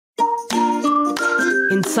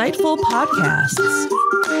Insightful podcasts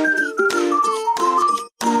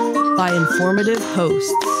by informative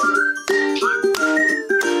hosts.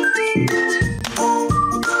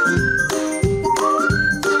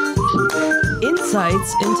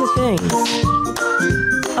 Insights into Things,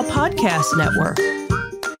 a podcast network.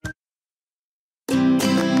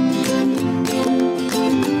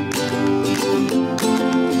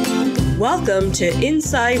 Welcome to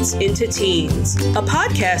Insights into Teens, a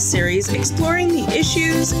podcast series exploring the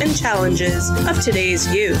issues and challenges of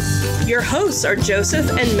today's youth. Your hosts are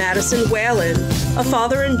Joseph and Madison Whalen, a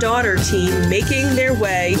father and daughter team making their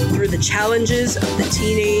way through the challenges of the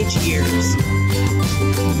teenage years.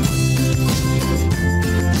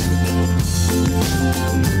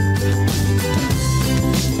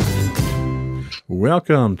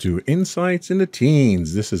 Welcome to Insights into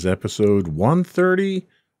Teens. This is episode 130,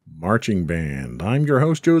 Marching Band. I'm your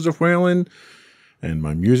host, Joseph Whalen, and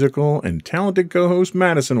my musical and talented co-host,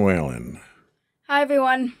 Madison Whalen. Hi,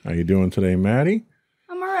 everyone. How you doing today, Maddie?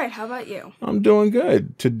 I'm all right. How about you? I'm doing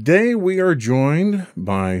good. Today we are joined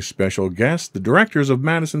by special guests, the directors of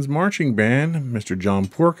Madison's Marching Band, Mr. John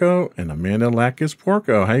Porco and Amanda Lakis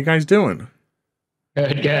Porco. How you guys doing?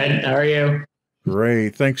 Good. How are you?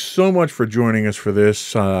 Great. Thanks so much for joining us for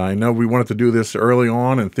this. I know we wanted to do this early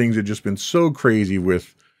on, and things have just been so crazy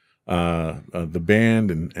with the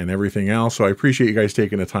band and everything else. So I appreciate you guys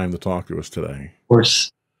taking the time to talk to us today. Of course.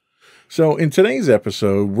 So in today's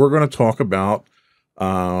episode, we're going to talk about,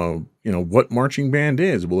 what marching band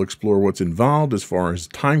is. We'll explore what's involved as far as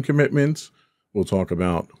time commitments. We'll talk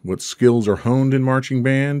about what skills are honed in marching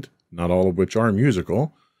band, not all of which are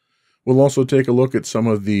musical. We'll also take a look at some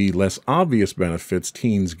of the less obvious benefits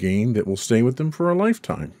teens gain that will stay with them for a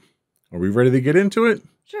lifetime. Are we ready to get into it?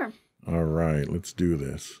 Sure. All right, let's do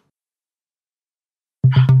this.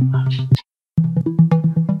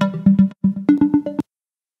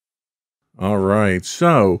 All right,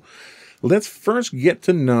 so let's first get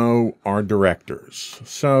to know our directors.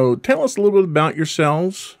 So tell us a little bit about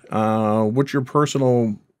yourselves. What's your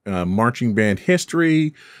personal marching band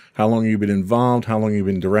history? How long you've been involved? How long you've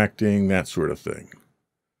been directing? That sort of thing.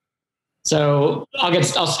 So I'll get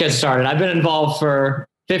started. I've been involved for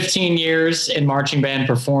 15 years in marching band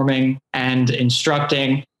performing and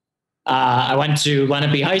instructing. I went to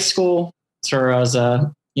Lenape High School, so I was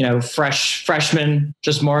a freshman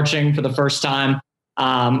just marching for the first time,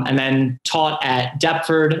 and then taught at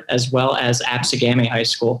Deptford as well as Apsigami High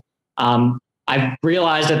School. I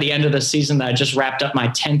realized at the end of the season that I just wrapped up my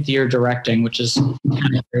 10th year directing, which is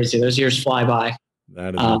kind of crazy. Those years fly by.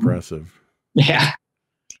 That is impressive. Yeah.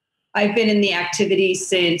 I've been in the activity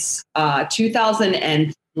since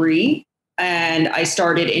 2003, and I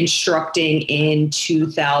started instructing in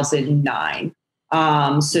 2009.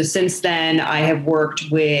 So since then, I have worked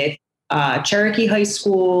with Cherokee High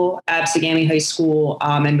School, Apsigami High School,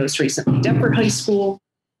 and most recently Deptford High School,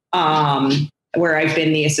 where I've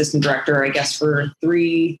been the assistant director, I guess, for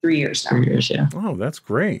three years now. 3 years, yeah. Oh, that's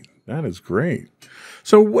great. That is great.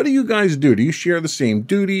 So what do you guys do? Do you share the same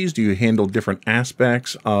duties? Do you handle different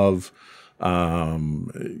aspects of, the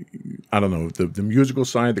musical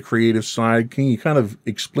side, the creative side? Can you kind of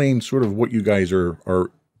explain sort of what you guys are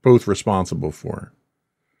both responsible for?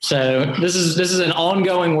 So this is an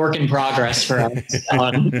ongoing work in progress for us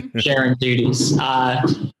on sharing duties.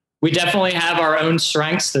 We definitely have our own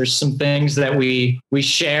strengths. There's some things that we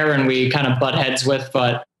share and we kind of butt heads with,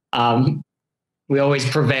 but we always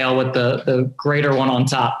prevail with the greater one on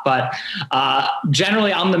top. But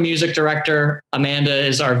generally, I'm the music director. Amanda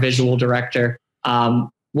is our visual director.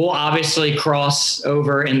 We'll obviously cross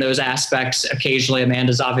over in those aspects occasionally.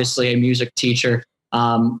 Amanda's obviously a music teacher.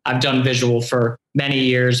 I've done visual for many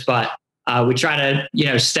years, but we try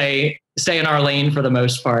to stay in our lane for the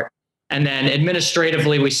most part. And then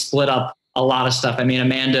administratively, we split up a lot of stuff. I mean,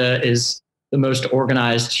 Amanda is the most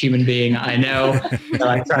organized human being I know.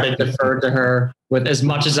 I try to defer to her with as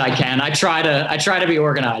much as I can. I try to be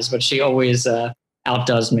organized, but she always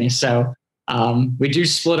outdoes me. So we do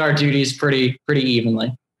split our duties pretty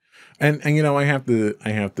evenly. And I have to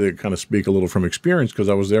kind of speak a little from experience because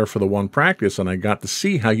I was there for the one practice and I got to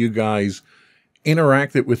see how you guys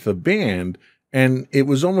interacted with the band, and it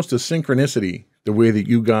was almost a synchronicity. The way that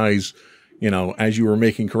you guys, as you were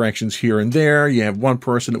making corrections here and there, you have one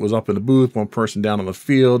person that was up in the booth, one person down on the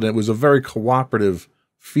field. And it was a very cooperative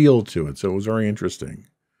feel to it. So it was very interesting.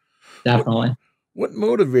 Definitely. What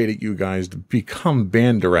motivated you guys to become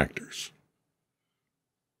band directors?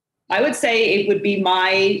 I would say it would be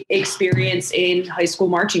my experience in high school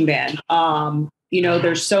marching band.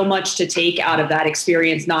 there's so much to take out of that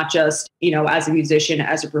experience, not just, as a musician,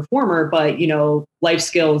 as a performer, but, life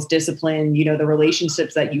skills, discipline, the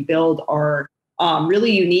relationships that you build are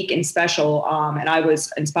really unique and special. And I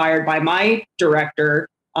was inspired by my director,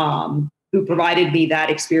 who provided me that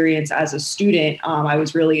experience as a student. I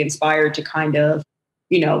was really inspired to kind of,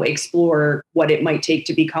 explore what it might take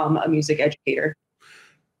to become a music educator.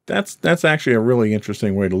 That's actually a really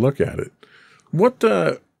interesting way to look at it. What,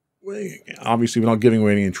 obviously without giving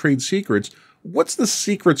away any trade secrets, what's the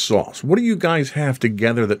secret sauce? What do you guys have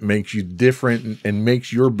together that makes you different and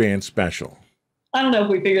makes your band special? I don't know if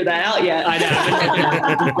we figured that out yet. I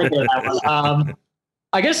know.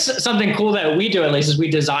 I guess something cool that we do, at least, is we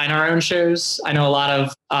design our own shows. I know a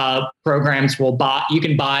lot of programs you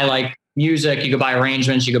can buy like music, you could buy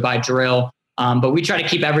arrangements, you could buy drill, but we try to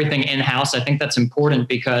keep everything in-house. I think that's important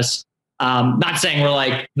because not saying we're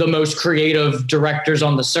like the most creative directors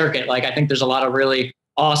on the circuit. Like, I think there's a lot of really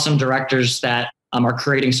awesome directors that are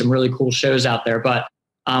creating some really cool shows out there. But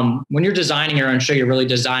when you're designing your own show, you're really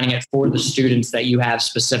designing it for the students that you have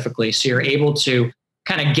specifically. So you're able to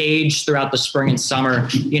kind of gauge throughout the spring and summer,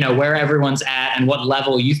 where everyone's at and what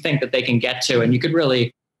level you think that they can get to. And you could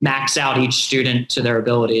really max out each student to their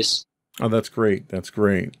abilities. Oh, that's great. That's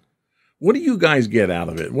great. What do you guys get out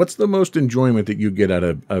of it? What's the most enjoyment that you get out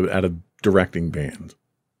of directing bands?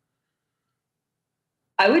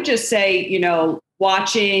 I would just say,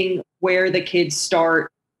 watching where the kids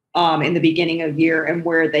start in the beginning of year and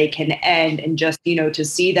where they can end, and just, to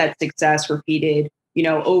see that success repeated,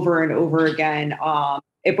 over and over again.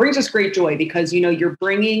 It brings us great joy because, you're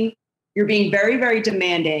being very, very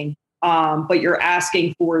demanding, but you're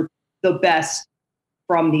asking for the best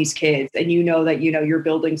from these kids. And that, you're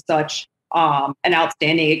building such an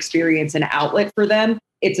outstanding experience and outlet for them.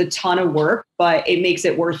 It's a ton of work, but it makes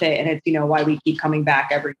it worth it. And it's, why we keep coming back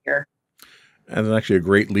every year. And it's actually a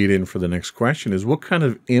great lead in for the next question is, what kind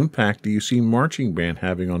of impact do you see marching band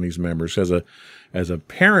having on these members? As a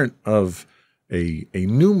parent of a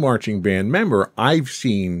new marching band member, I've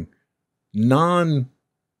seen non-musical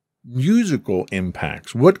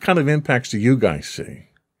impacts. What kind of impacts do you guys see?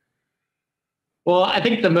 Well, I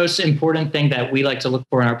think the most important thing that we like to look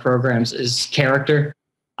for in our programs is character.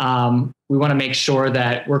 We want to make sure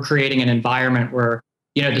that we're creating an environment where,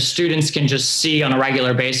 the students can just see on a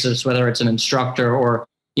regular basis, whether it's an instructor or,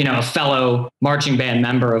 a fellow marching band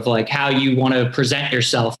member, of like how you want to present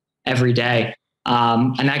yourself every day.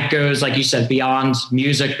 And that goes, like you said, beyond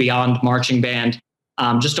music, beyond marching band,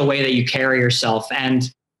 just a way that you carry yourself.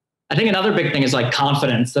 And I think another big thing is like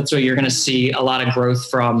confidence. That's where you're going to see a lot of growth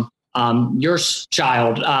from your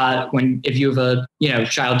child. If you have a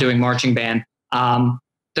child doing marching band,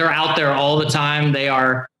 they're out there all the time. They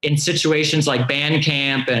are in situations like band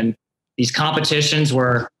camp and these competitions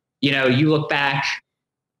where, you look back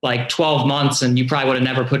like 12 months and you probably would have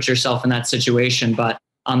never put yourself in that situation. But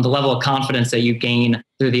the level of confidence that you gain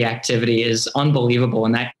through the activity is unbelievable.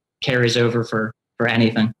 And that carries over for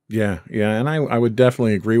anything. Yeah. Yeah. And I would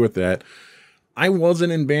definitely agree with that. I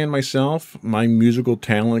wasn't in band myself. My musical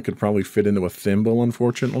talent could probably fit into a thimble,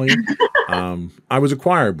 unfortunately. I was a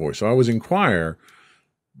choir boy, so I was in choir.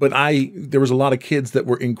 But there was a lot of kids that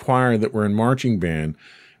were in choir that were in marching band.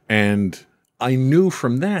 And I knew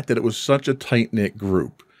from that it was such a tight-knit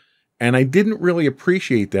group. And I didn't really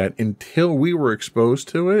appreciate that until we were exposed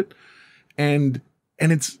to it. And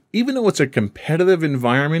it's, even though it's a competitive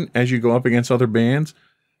environment as you go up against other bands,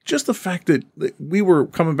 just the fact that we were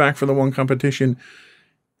coming back from the one competition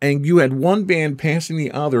and you had one band passing the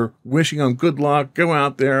other, wishing them good luck, go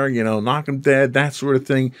out there, knock them dead, that sort of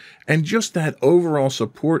thing. And just that overall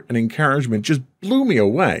support and encouragement just blew me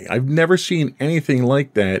away. I've never seen anything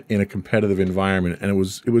like that in a competitive environment. And it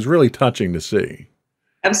was really touching to see.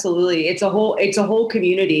 Absolutely. It's a whole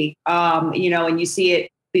community, and you see it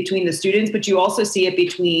between the students, but you also see it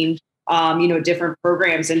between different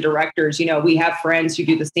programs and directors. We have friends who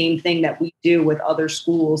do the same thing that we do with other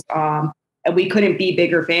schools. And we couldn't be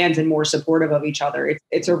bigger fans and more supportive of each other.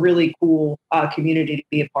 It's a really cool community to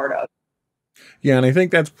be a part of. Yeah, and I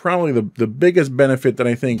think that's probably the biggest benefit that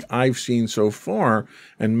I think I've seen so far.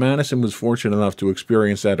 And Madison was fortunate enough to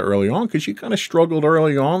experience that early on because she kind of struggled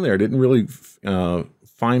early on there, didn't really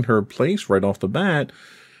find her place right off the bat.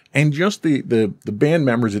 And just the band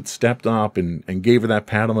members that stepped up and gave her that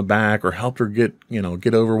pat on the back or helped her get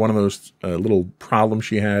over one of those little problems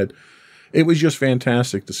she had. It was just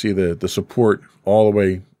fantastic to see the support all the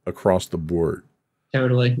way across the board.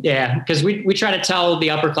 Totally. Yeah. Because we try to tell the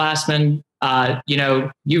upperclassmen,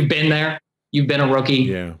 you've been there, you've been a rookie.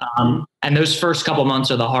 Yeah. And those first couple months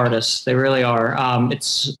are the hardest. They really are.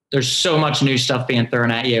 There's so much new stuff being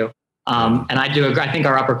thrown at you. And I think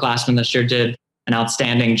our upperclassmen this year did an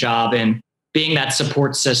outstanding job in being that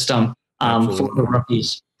support system for the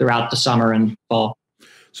rookies throughout the summer and fall.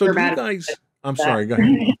 So do you guys, I'm sorry, go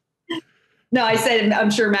ahead. No, I said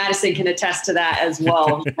I'm sure Madison can attest to that as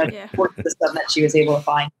well. Yeah. Support system that she was able to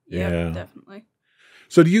find. Yeah, definitely.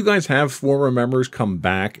 So do you guys have former members come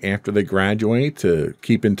back after they graduate to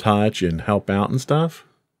keep in touch and help out and stuff?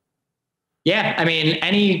 Yeah, I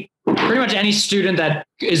mean, pretty much any student that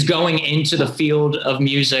is going into the field of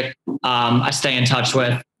music, I stay in touch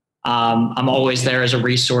with. I'm always there as a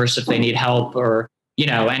resource if they need help or,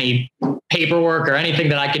 any paperwork or anything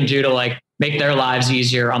that I can do to like make their lives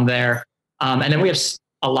easier. I'm there. And then we have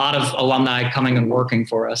a lot of alumni coming and working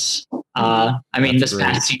for us. This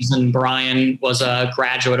past season, Brian was a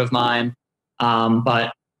graduate of mine.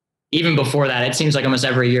 But even before that, it seems like almost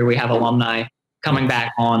every year we have alumni coming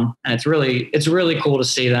back on, and it's really cool to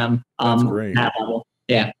see them That's great. at that level.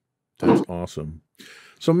 Yeah. That's awesome.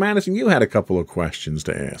 So Madison, you had a couple of questions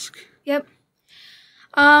to ask. Yep.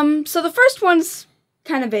 So the first one's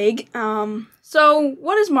kind of vague. So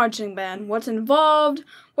what is marching band? What's involved?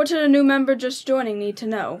 What should a new member just joining need to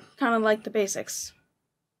know? Kind of like the basics.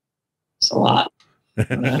 It's a lot. Sure.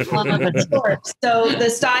 So the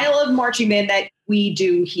style of marching band that we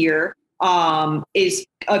do here is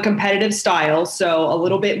a competitive style. So a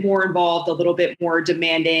little bit more involved, a little bit more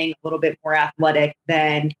demanding, a little bit more athletic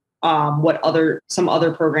than what some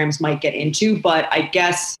other programs might get into. But I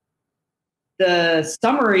guess the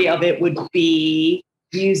summary of it would be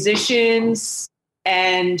musicians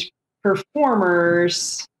and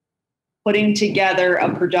performers putting together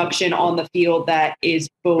a production on the field that is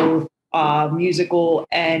both musical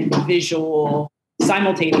and visual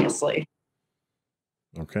simultaneously.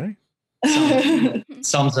 Okay.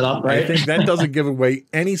 Sums it up, right? I think that doesn't give away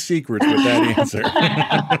any secrets with that answer.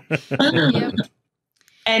 Yep.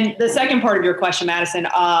 And the second part of your question, Madison,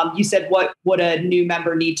 you said what would a new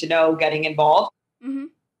member need to know getting involved? Mm-hmm.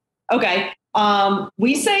 Okay.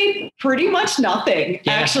 We say pretty much nothing.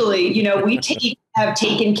 Yeah. Actually, we have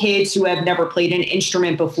taken kids who have never played an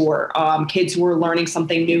instrument before, kids who are learning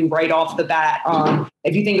something new right off the bat.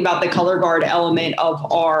 If you think about the color guard element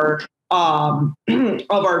of our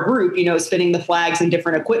group, spinning the flags and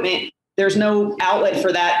different equipment, there's no outlet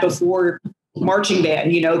for that before marching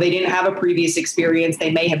band. They didn't have a previous experience.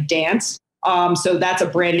 They may have danced. So that's a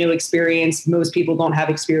brand new experience. Most people don't have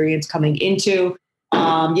experience coming into.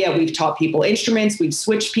 We've taught people instruments. We've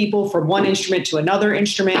switched people from one instrument to another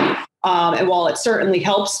instrument. And while it certainly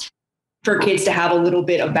helps for kids to have a little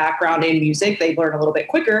bit of background in music, they learn a little bit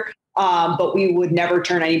quicker. But we would never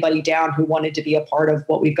turn anybody down who wanted to be a part of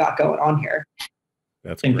what we've got going on here.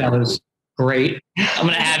 That's I think great. that was great. I'm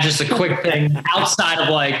going to add just a quick thing outside of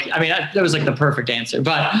that was like the perfect answer.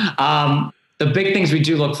 But the big things we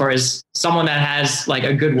do look for is someone that has like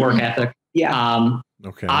a good work ethic. Yeah.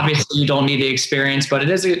 Okay. Obviously, you don't need the experience, but it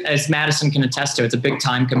is, as Madison can attest to, it's a big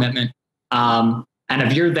time commitment. And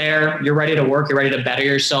if you're there, you're ready to work, you're ready to better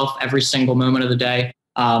yourself every single moment of the day,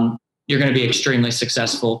 you're going to be extremely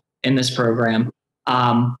successful in this program.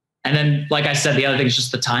 And then, like I said, the other thing is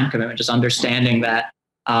just the time commitment, just understanding that,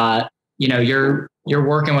 you're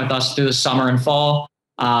working with us through the summer and fall.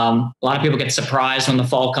 A lot of people get surprised when the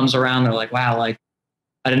fall comes around. They're like, wow, like,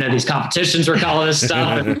 I didn't know these competitions were all this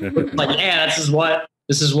stuff. And like, yeah,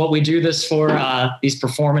 this is what we do this for, these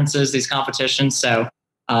performances, these competitions. So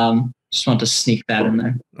just want to sneak that in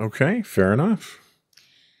there. Okay, fair enough.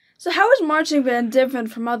 So how is marching band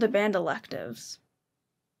different from other band electives?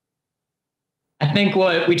 I think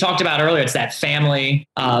what we talked about earlier, it's that family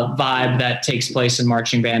vibe that takes place in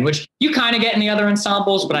marching band, which you kind of get in the other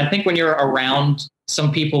ensembles. But I think when you're around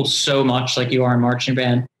some people so much like you are in marching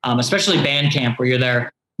band, especially band camp, where you're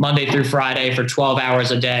there Monday through Friday for 12 hours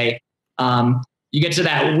a day, you get to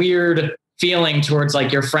that weird feeling towards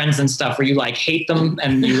like your friends and stuff where you like hate them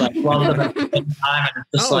and you like love them at the same time. And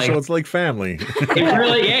it's just So it's like family. it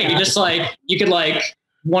really, yeah, you just like, you could like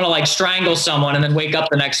want to like strangle someone and then wake up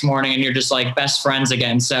the next morning and you're just like best friends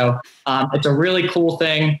again. So it's a really cool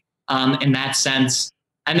thing in that sense.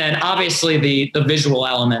 And then obviously the visual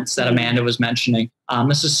elements that Amanda was mentioning.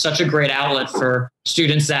 This is such a great outlet for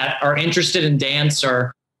students that are interested in dance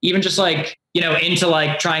or even just like, into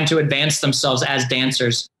like trying to advance themselves as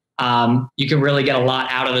dancers. You can really get a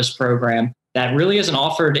lot out of this program that really isn't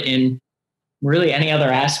offered in really any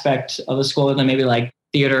other aspect of the school than maybe like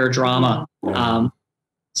theater or drama.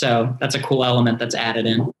 So that's a cool element that's added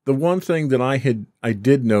in. The one thing that I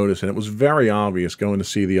did notice, and it was very obvious going to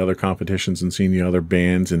see the other competitions and seeing the other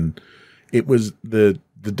bands, and it was the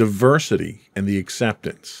diversity and the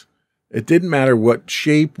acceptance It didn't matter what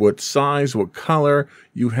shape, what size, what color.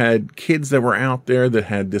 You had kids that were out there that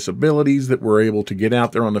had disabilities that were able to get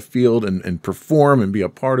out there on the field and perform and be a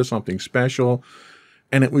part of something special.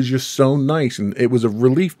 And it was just so nice. And it was a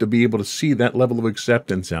relief to be able to see that level of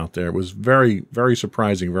acceptance out there. It was very, very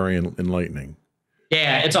surprising, very enlightening.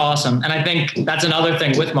 Yeah, it's awesome. And I think that's another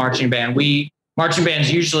thing with marching band. Marching band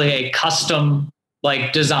is usually a custom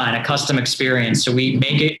design, a custom experience. So we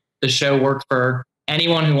make the show work for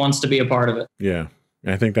anyone who wants to be a part of it. Yeah,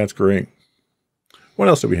 I think that's great. What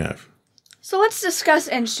else do we have? So let's discuss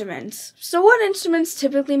instruments. So what instruments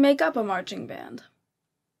typically make up a marching band?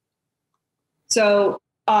 So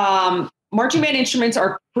marching band instruments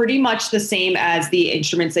are pretty much the same as the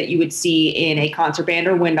instruments that you would see in a concert band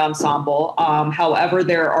or wind ensemble. However,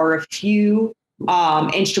 there are a few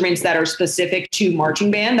instruments that are specific to marching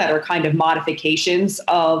band that are kind of modifications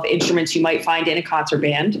of instruments you might find in a concert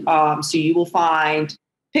band. So you will find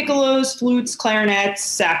piccolos, flutes, clarinets,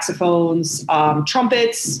 saxophones,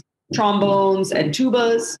 trumpets, trombones, and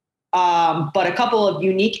tubas. But a couple of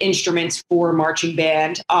unique instruments for marching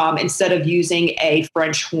band. Instead of using a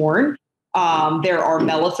French horn, there are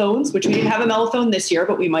mellophones, which we didn't have a mellophone this year,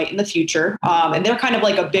 but we might in the future. And they're kind of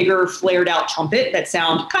like a bigger flared out trumpet that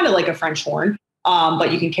sound kind of like a French horn.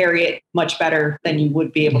 But you can carry it much better than you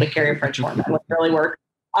would be able to carry a French horn. That wouldn't really work.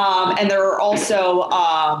 And there are also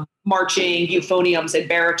marching euphoniums and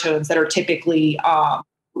baritones that are typically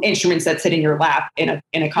instruments that sit in your lap in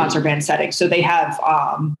a concert band setting. So they have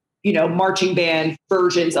marching band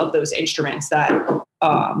versions of those instruments that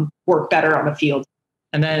work better on the field.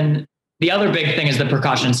 And then the other big thing is the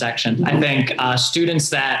percussion section. I think students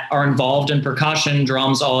that are involved in percussion,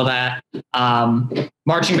 drums, all of that,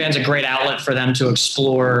 marching band's a great outlet for them to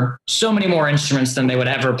explore so many more instruments than they would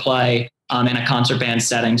ever play in a concert band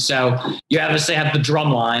setting. So you obviously have the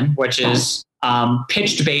drum line, which is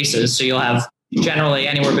pitched basses. So you'll have generally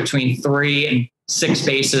anywhere between 3 and 6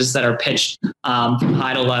 basses that are pitched from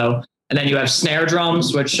high to low. And then you have snare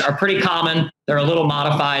drums, which are pretty common. They're a little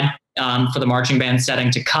modified for the marching band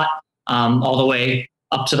setting to cut all the way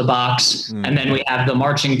up to the box. And then we have the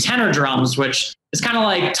marching tenor drums, which is kind of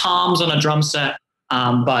like toms on a drum set,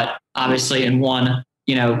 but obviously in one,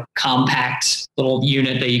 compact little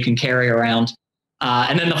unit that you can carry around.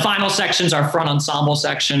 And then the final sections are front ensemble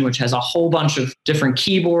section, which has a whole bunch of different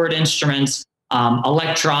keyboard instruments,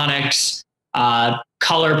 electronics,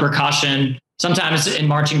 color percussion. Sometimes in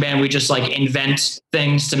marching band, we just invent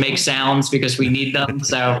things to make sounds because we need them.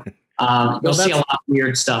 So you'll see a lot of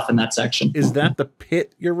weird stuff in that section. Is that the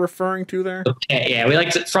pit you're referring to there? Okay, yeah,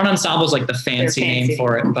 we front ensemble is the fancy name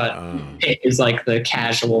for it, but pit is the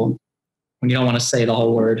casual when you don't want to say the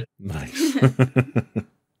whole word. Nice.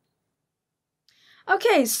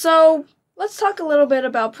 Okay, so let's talk a little bit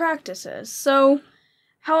about practices. So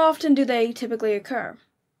how often do they typically occur?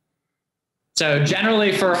 So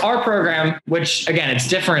generally for our program, which again, it's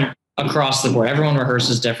different across the board. Everyone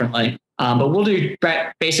rehearses differently. But we'll do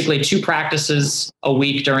basically 2 practices a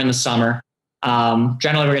week during the summer.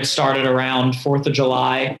 Generally, we get started around 4th of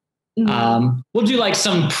July. We'll do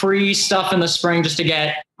some pre-stuff in the spring just to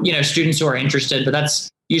get, students who are interested, but that's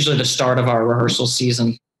usually the start of our rehearsal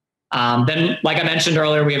season. Then, like I mentioned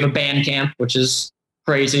earlier, we have a band camp, which is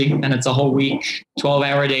crazy, and it's a whole week,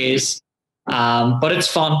 12-hour days. But it's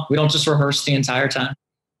fun. We don't just rehearse the entire time.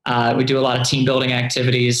 We do a lot of team building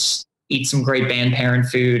activities, eat some great band parent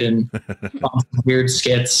food and weird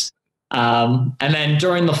skits. And then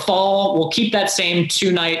during the fall, we'll keep that same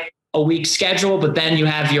 2-night-a-week schedule, but then you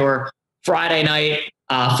have your Friday night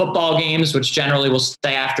football games, which generally will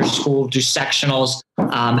stay after school, do sectionals.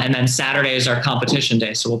 And then Saturday is our competition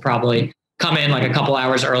day. So we'll probably come in a couple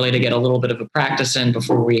hours early to get a little bit of a practice in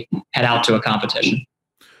before we head out to a competition.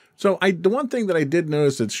 So the one thing that I did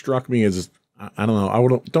notice that struck me is, I don't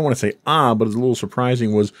know, don't want to say but it's a little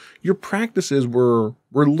surprising, was your practices were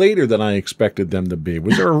later than I expected them to be.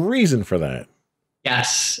 Was there a reason for that?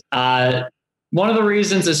 Yes. One of the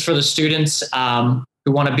reasons is for the students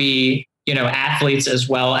who want to be, athletes as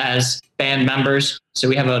well as band members. So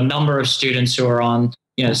we have a number of students who are on,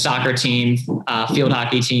 soccer team, field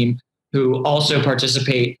hockey team, who also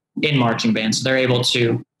participate in marching band. So they're able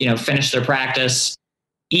to, finish their practice,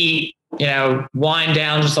 eat, wind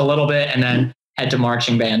down just a little bit, and then head to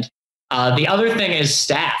marching band. The other thing is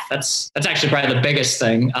staff. That's actually probably the biggest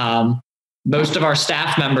thing. Most of our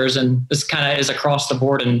staff members, and this kind of is across the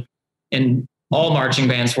board in all marching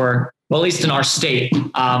bands, well, at least in our state,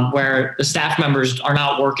 where the staff members are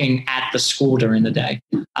not working at the school during the day.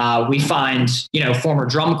 We find, former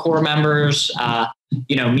drum corps members,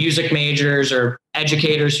 music majors or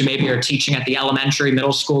educators who maybe are teaching at the elementary,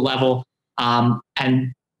 middle school level.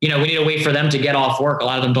 And we need to wait for them to get off work. A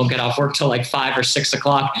lot of them don't get off work till like 5 or 6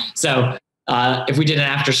 o'clock. So if we did an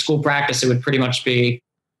after school practice, it would pretty much be,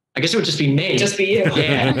 I guess it would just be me. Just be you.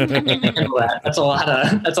 Yeah. That's a lot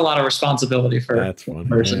of responsibility for That's funny. one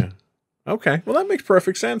person. Yeah. Okay. Well, that makes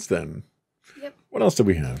perfect sense then. Yep. What else do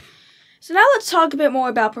we have? So now let's talk a bit more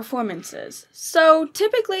about performances. So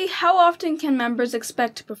typically, how often can members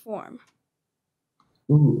expect to perform?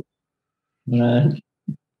 Ooh.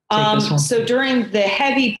 So during the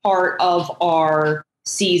heavy part of our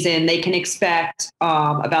season, they can expect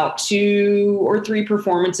about 2 or 3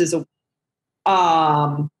 performances a week.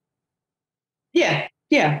 Yeah,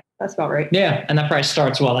 that's about right. Yeah, and that probably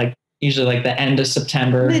starts usually like the end of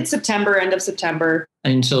September, Mid-September, end of September,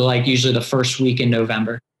 until like usually the first week in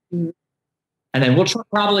November. Mm-hmm. And then we'll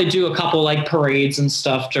probably do a couple like parades and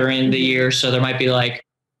stuff during the year. So there might be like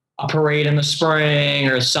a parade in the spring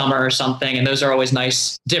or summer or something. And those are always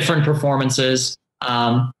nice, different performances.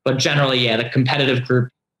 But generally, the competitive group,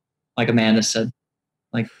 like Amanda said,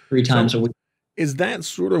 like 3 times a week. Is that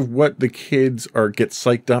sort of what the kids get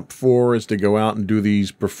psyched up for, is to go out and do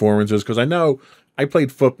these performances? Because I know I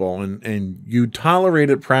played football and you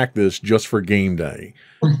tolerated practice just for game day.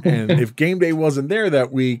 And if game day wasn't there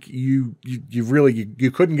that week, you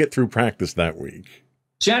couldn't get through practice that week.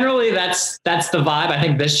 Generally, that's the vibe. I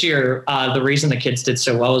think this year, the reason the kids did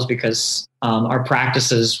so well is because our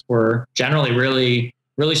practices were generally really,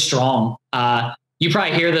 really strong. You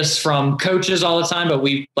probably hear this from coaches all the time, but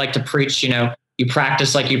we like to preach, you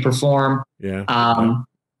practice like you perform. Yeah.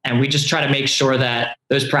 And we just try to make sure that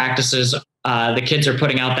those practices, the kids are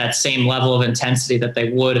putting out that same level of intensity that they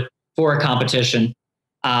would for a competition.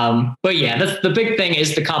 But yeah, the big thing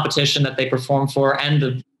is the competition that they perform for.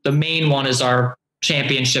 And the main one is our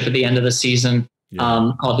championship at the end of the season,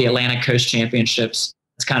 called the Atlantic Coast Championships.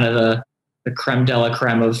 It's kind of the creme de la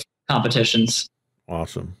creme of competitions.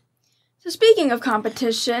 Awesome. So speaking of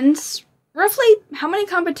competitions, roughly how many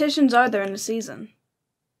competitions are there in a season?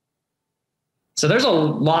 So there's a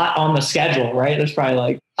lot on the schedule, right? There's probably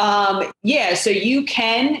like... so you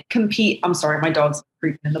can compete. I'm sorry, my dog's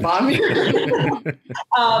creeping in the bottom here.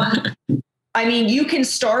 You can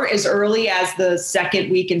start as early as the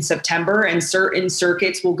second week in September, and certain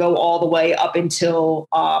circuits will go all the way up until,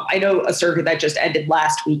 I know a circuit that just ended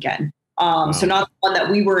last weekend. So not the one that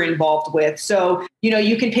we were involved with. So,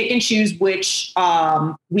 you can pick and choose which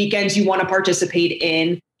weekends you want to participate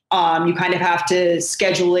in. You kind of have to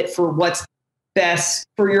schedule it for what's best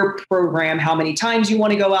for your program, how many times you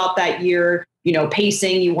want to go out that year,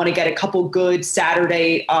 pacing, you want to get a couple good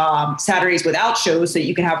Saturdays without shows so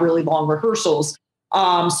you can have really long rehearsals.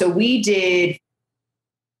 So we did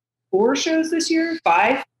 4 shows this year,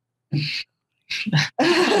 5.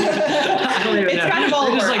 I don't even know. Kind of all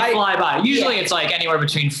they just over. like fly by. Usually it's like anywhere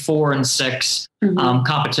between 4 and 6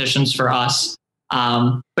 competitions for us.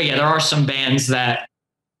 But yeah, there are some bands that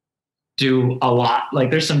do a lot.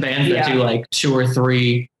 Like there's some bands that do like 2 or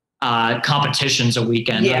 3 competitions a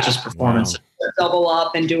weekend, not just performances. Wow. Double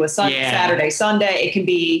up and do a Saturday, Sunday.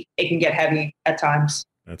 It can get heavy at times.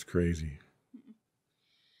 That's crazy.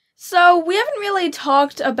 So we haven't really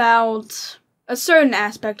talked about a certain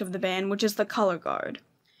aspect of the band, which is the color guard.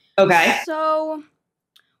 Okay. So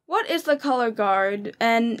what is the color guard,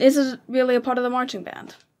 and is it really a part of the marching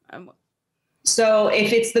band? So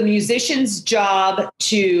if it's the musician's job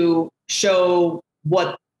to show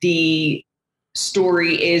what the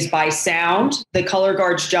story is by sound, the color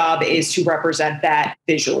guard's job is to represent that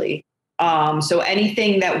visually. So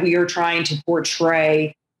anything that we are trying to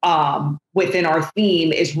portray within our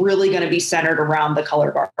theme is really going to be centered around the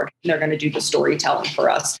color guard. They're going to do the storytelling for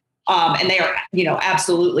us. And they are,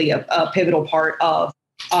 absolutely a pivotal part of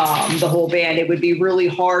the whole band. It would be really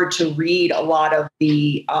hard to read a lot of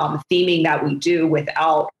the theming that we do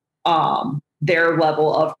without their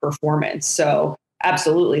level of performance. So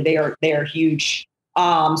absolutely, they are huge.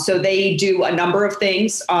 So they do a number of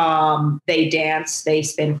things. They dance, they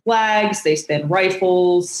spin flags, they spin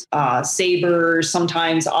rifles, sabers,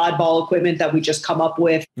 sometimes oddball equipment that we just come up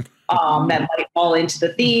with that might fall into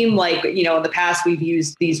the theme. Like, in the past we've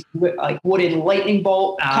used these like wooden lightning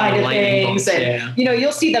bolt kind of things. Bolts, and,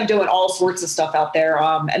 you'll see them doing all sorts of stuff out there.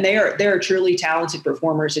 And they're truly talented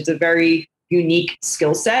performers. It's a very unique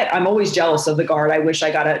skill set. I'm always jealous of the guard. I wish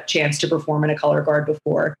I got a chance to perform in a color guard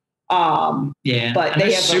before. But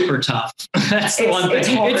they're super tough. That's the one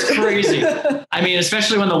thing. It's crazy. I mean,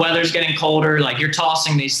 especially when the weather's getting colder, like you're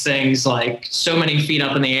tossing these things like so many feet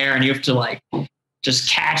up in the air and you have to like just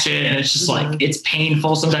catch it. And it's just like, it's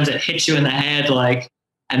painful. Sometimes it hits you in the head,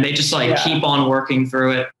 and they just keep on working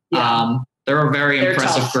through it. Yeah. They're a very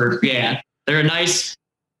impressive tough. group. Yeah. They're a nice,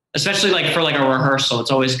 especially like for like a rehearsal,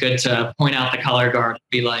 it's always good to point out the color guard and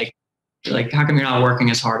be like, how come you're not working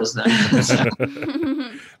as hard as them?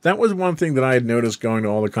 That was one thing that I had noticed going to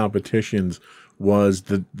all the competitions was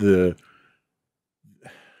the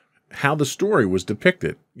how the story was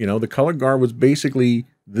depicted. You know, the color guard was basically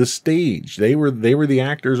the stage. They were the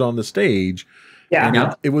actors on the stage. Yeah.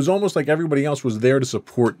 And it was almost like everybody else was there to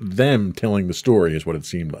support them telling the story, is what it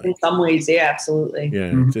seemed like. In some ways, yeah, absolutely.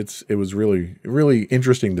 Yeah, it was really, really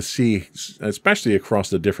interesting to see, especially across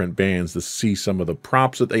the different bands, to see some of the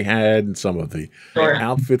props that they had and some of the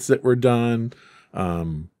outfits that were done.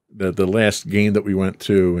 The last game that we went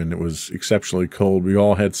to, and it was exceptionally cold, we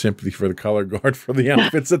all had sympathy for the color guard for the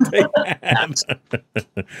outfits that they had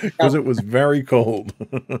because it was very cold.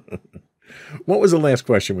 What was the last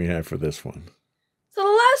question we had for this one? So the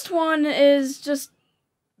last one is just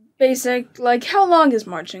basic, like how long is a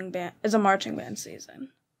marching band season?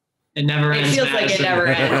 It never ends. It feels like it never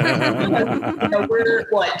ends. We're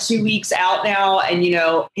 2 weeks out now, and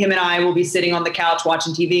him and I will be sitting on the couch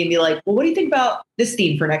watching TV and be like, well, what do you think about this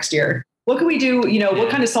theme for next year? What can we do? What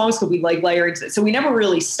kind of songs could we layer into it? So we never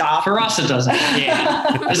really stop. For us, it doesn't.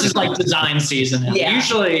 Yeah. This is like design season. Yeah.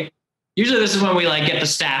 Usually this is when we get the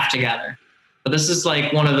staff together. But this is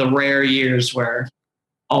like one of the rare years where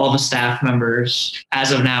all the staff members,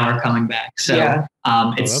 as of now, are coming back. So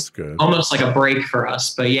it's that's good. Almost like a break for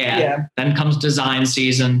us. But then comes design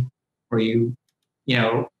season where you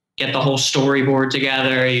get the whole storyboard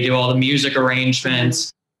together. You do all the music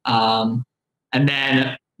arrangements. And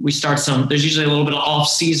then we start there's usually a little bit of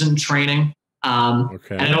off-season training. And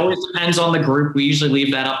it always depends on the group. We usually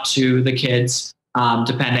leave that up to the kids,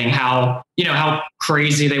 depending how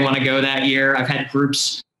crazy they want to go that year. I've had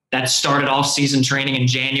groups that started off-season training in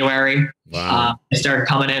January. Wow. They started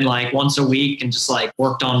coming in once a week and just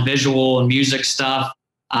worked on visual and music stuff.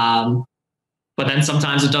 But then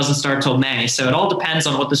sometimes it doesn't start till May. So it all depends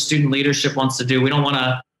on what the student leadership wants to do. I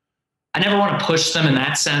never want to push them in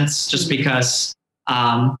that sense, just because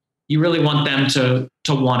you really want them to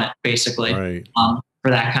want it, basically, right.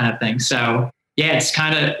 For that kind of thing. So yeah,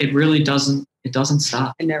 it really doesn't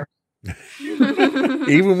stop. It never.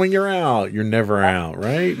 Even when you're out, you're never out,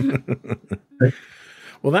 right?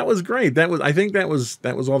 Well, that was great. I think that was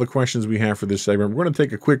all the questions we have for this segment. We're going to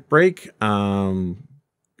take a quick break, and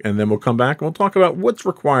then we'll come back and we'll talk about what's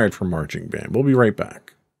required for marching band. We'll be right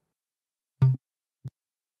back.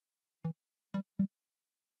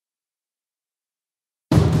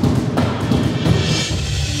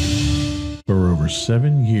 For over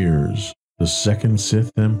 7 years, the Second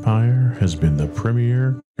Sith Empire has been the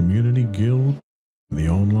premier community guild in the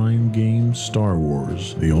online game Star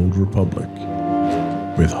Wars: The Old Republic.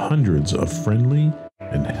 With hundreds of friendly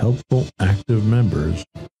and helpful active members,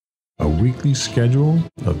 a weekly schedule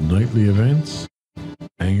of nightly events,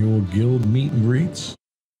 annual guild meet and greets,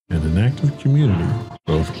 and an active community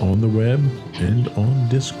both on the web and on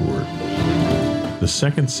Discord. The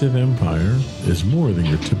Second Sith Empire is more than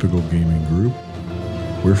your typical gaming group.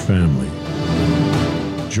 We're family.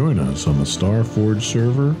 Join us on the Starforge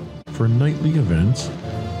server for nightly events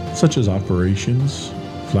such as operations,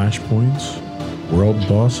 flashpoints, world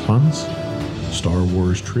boss hunts, Star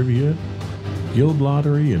Wars trivia, guild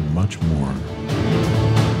lottery, and much more.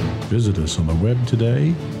 Visit us on the web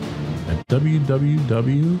today at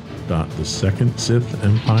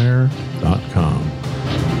www.thesecondsithempire.com.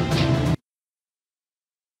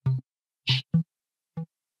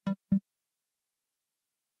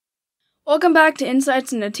 Welcome back to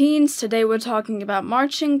Insights into Teens. Today we're talking about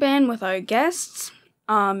marching band with our guests,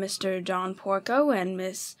 Mr. John Porco and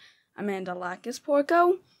Miss Amanda Lacus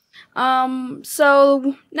Porco.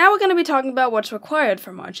 So now we're going to be talking about what's required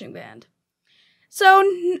for marching band. So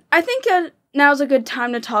I think now's a good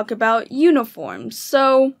time to talk about uniforms.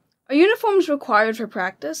 So are uniforms required for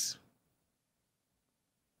practice?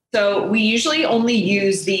 So we usually only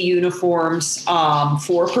use the uniforms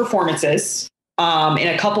for performances. In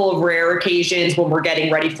a couple of rare occasions when we're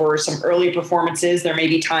getting ready for some early performances, there may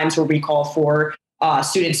be times where we call for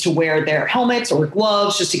students to wear their helmets or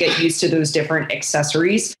gloves just to get used to those different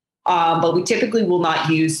accessories. But we typically will not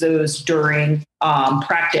use those during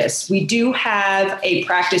practice. We do have a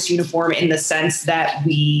practice uniform in the sense that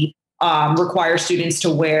we require students to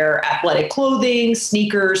wear athletic clothing,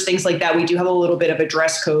 sneakers, things like that. We do have a little bit of a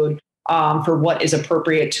dress code for what is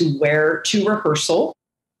appropriate to wear to rehearsal.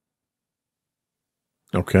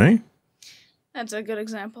 Okay. That's a good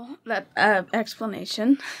example. That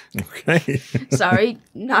explanation. Okay. Sorry,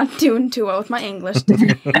 not doing too well with my English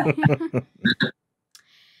today.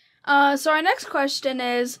 So our next question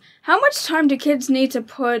is, how much time do kids need to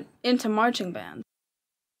put into marching band?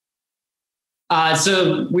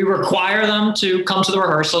 So we require them to come to the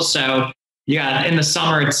rehearsal. So in the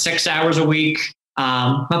summer, it's 6 hours a week,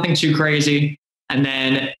 nothing too crazy. And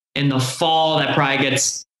then in the fall, that probably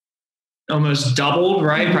gets almost doubled,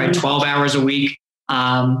 right? Mm-hmm. Probably 12 hours a week.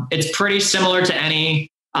 It's pretty similar to any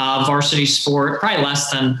varsity sport, probably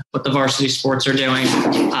less than what the varsity sports are doing.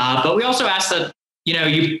 But we also ask that,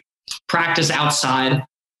 you practice outside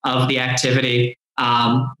of the activity.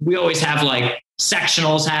 We always have like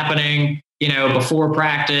sectionals happening, before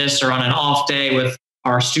practice or on an off day with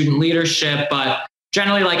our student leadership. But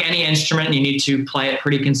generally, like any instrument, you need to play it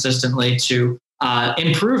pretty consistently to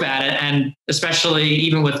improve at it. And especially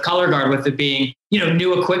even with color guard, with it being,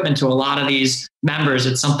 new equipment to a lot of these members,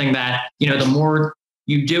 it's something that, the more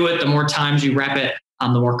you do it, the more times you rep it, the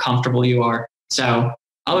more comfortable you are. So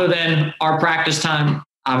other than our practice time,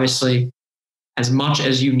 obviously, as much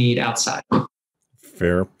as you need outside.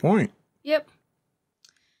 Fair point. Yep.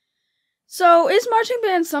 So is marching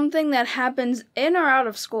band something that happens in or out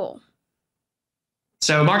of school?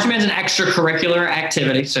 So marching band is an extracurricular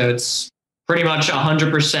activity. So it's pretty much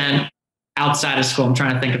 100% outside of school. I'm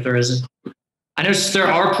trying to think if there is. I know there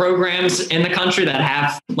are programs in the country that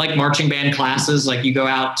have like marching band classes. Like you go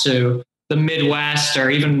out to the Midwest or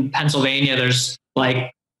even Pennsylvania, there's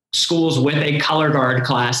like schools with a color guard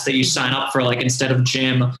class that you sign up for, like instead of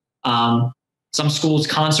gym. Some schools'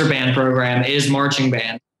 concert band program is marching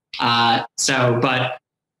band. But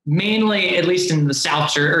mainly, at least in the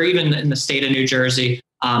South or even in the state of New Jersey,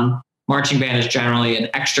 marching band is generally an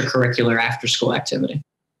extracurricular after-school activity.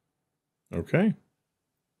 Okay.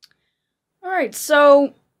 All right.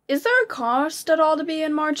 So is there a cost at all to be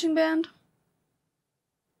in marching band?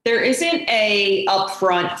 There isn't a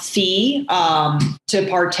upfront fee to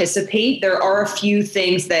participate. There are a few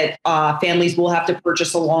things that families will have to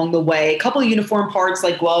purchase along the way. A couple of uniform parts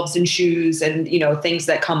like gloves and shoes, and things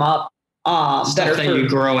that come up stuff that you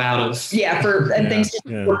grow out of. Yeah, things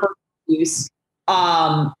for use.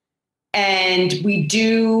 And we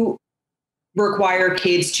do require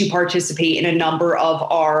kids to participate in a number of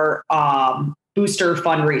our booster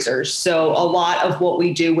fundraisers. So a lot of what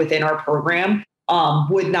we do within our program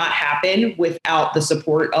would not happen without the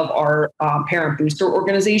support of our parent booster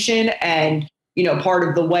organization. And, part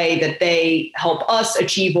of the way that they help us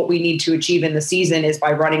achieve what we need to achieve in the season is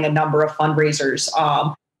by running a number of fundraisers,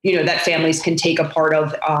 that families can take a part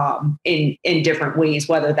of in different ways,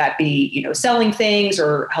 whether that be, selling things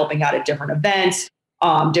or helping out at different events,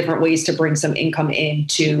 different ways to bring some income in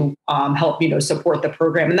to help, support the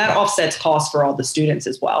program. And that offsets costs for all the students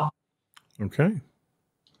as well. Okay.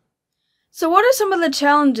 So what are some of the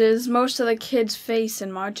challenges most of the kids face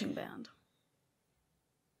in marching band?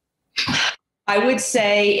 I would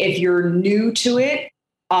say if you're new to it,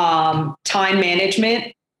 time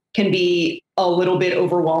management can be a little bit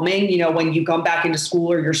overwhelming. When you come back into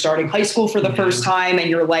school or you're starting high school for the first time and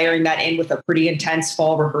you're layering that in with a pretty intense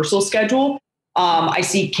fall rehearsal schedule. I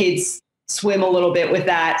see kids swim a little bit with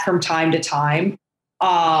that from time to time.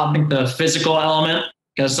 I think the physical element,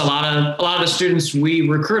 because a lot of the students we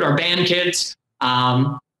recruit are band kids.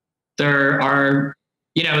 There are,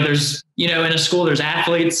 there's, in a school, there's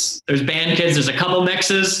athletes, there's band kids, there's a couple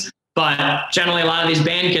mixes, but generally a lot of these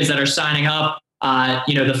band kids that are signing up,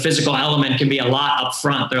 the physical element can be a lot up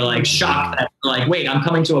front. They're like shocked that like, wait, I'm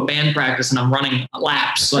coming to a band practice and I'm running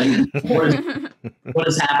laps. Like what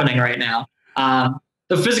is happening right now?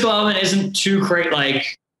 The physical element isn't too great.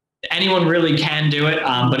 Like anyone really can do it.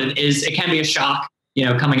 But it can be a shock,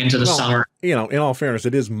 coming into the summer. In all fairness,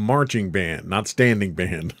 it is marching band, not standing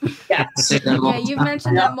band. Yeah, you've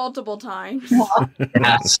mentioned that multiple times.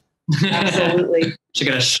 Yes. Absolutely. Should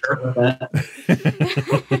get a shirt with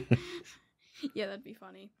that. Yeah, that'd be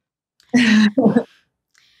funny.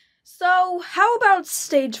 So, how about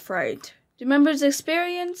stage fright? Do members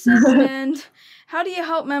experience it, and how do you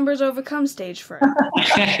help members overcome stage fright?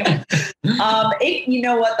 You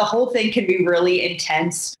know what? The whole thing can be really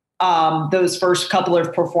intense. Those first couple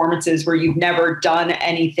of performances where you've never done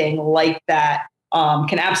anything like that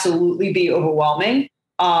can absolutely be overwhelming.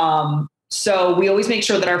 So we always make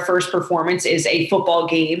sure that our first performance is a football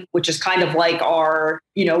game, which is kind of like our,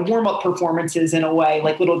 warm-up performances in a way,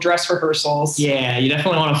 like little dress rehearsals. Yeah, you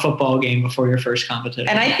definitely want a football game before your first competition.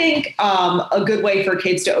 And I think a good way for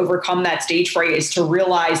kids to overcome that stage fright is to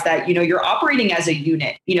realize that, you're operating as a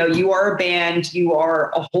unit. You are a band, you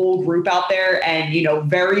are a whole group out there, and,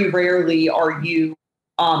 very rarely are you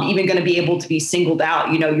even going to be able to be singled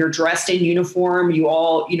out. You're dressed in uniform. You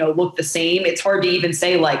all, look the same. It's hard to even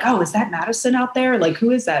say like, oh, is that Madison out there? Like,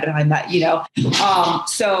 who is that behind that?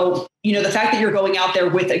 So, the fact that you're going out there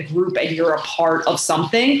with a group and you're a part of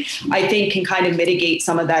something, I think can kind of mitigate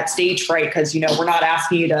some of that stage fright. Because, we're not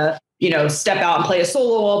asking you to, step out and play a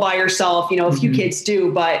solo all by yourself. A few kids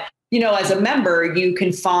do, but, as a member, you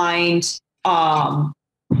can find,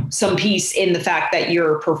 some peace in the fact that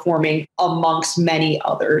you're performing amongst many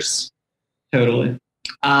others. Totally.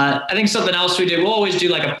 I think something else we do, we'll always do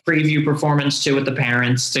like a preview performance too with the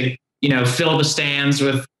parents to, fill the stands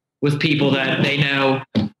with people that they know.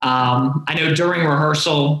 I know during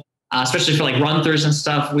rehearsal, especially for like run-throughs and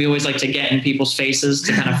stuff, we always like to get in people's faces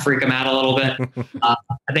to kind of freak them out a little bit.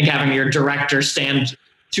 I think having your director stand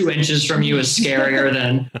 2 inches from you is scarier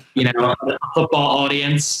than, a football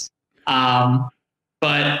audience.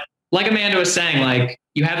 But like Amanda was saying, like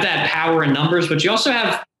you have that power in numbers, but you also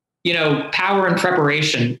have, power in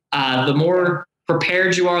preparation. The more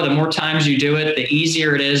prepared you are, the more times you do it, the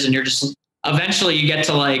easier it is. And you're just, eventually you get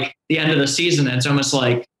to like the end of the season. And it's almost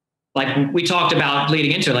like we talked about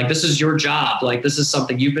leading into it, like, this is your job. Like, this is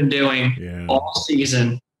something you've been doing all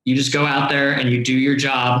season. You just go out there and you do your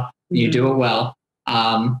job, and you do it well.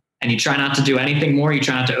 And you try not to do anything more. You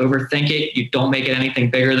try not to overthink it. You don't make it anything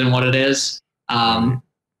bigger than what it is. And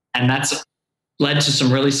that's led to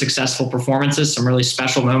some really successful performances, some really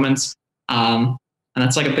special moments. And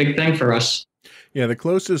that's like a big thing for us. Yeah. The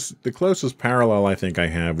closest parallel I think I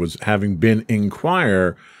have was having been in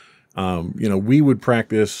choir. We would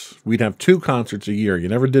practice, we'd have 2 concerts a year. You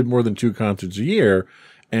never did more than 2 concerts a year.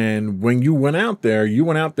 And when you went out there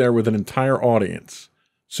with an entire audience.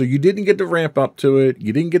 So you didn't get to ramp up to it.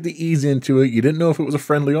 You didn't get to ease into it. You didn't know if it was a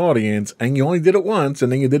friendly audience, and you only did it once, and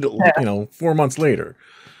then you did it, 4 months later.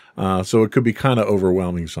 So it could be kind of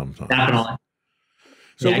overwhelming sometimes. Definitely.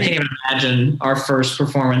 So I can't even imagine our first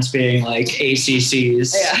performance being like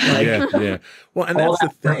ACCs. Yeah. Well, and that's the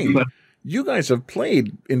thing. You guys have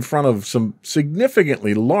played in front of some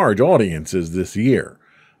significantly large audiences this year.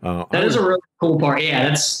 That is a really cool part. Yeah,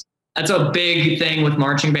 that's a big thing with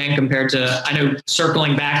marching band compared to, I know,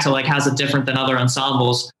 circling back to like, how's it different than other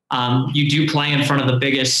ensembles? You do play in front of the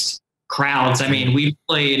biggest crowds. I mean, we've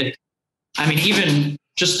played, even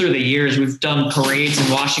just through the years, we've done parades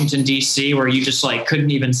in Washington, D.C., where you just like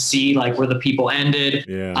couldn't even see like where the people ended.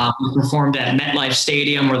 Yeah. We performed at MetLife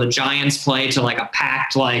Stadium where the Giants play to like a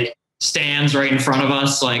packed like stands right in front of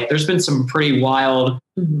us. Like, there's been some pretty wild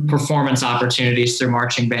performance opportunities through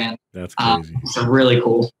marching band. That's crazy. So really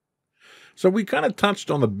cool. So we kind of touched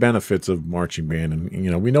on the benefits of marching band,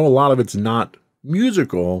 and, we know a lot of it's not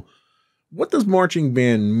musical. What does marching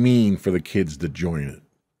band mean for the kids that join it?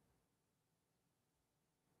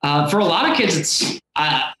 For a lot of kids,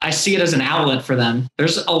 I see it as an outlet for them.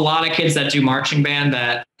 There's a lot of kids that do marching band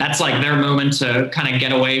that's like their moment to kind of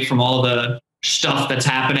get away from all the stuff that's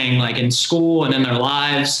happening like in school and in their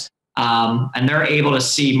lives. And they're able to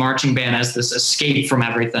see marching band as this escape from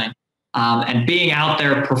everything. And being out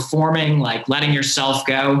there performing, like letting yourself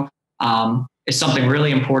go, is something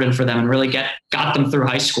really important for them and really got them through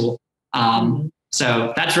high school.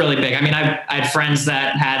 So that's really big. I had friends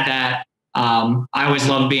that had that. I always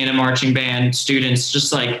loved being in marching band. Students,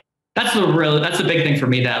 just like that's the big thing for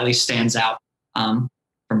me that at least stands out from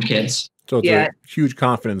kids. So it's a huge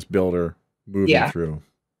confidence builder moving through.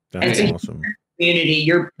 That's awesome.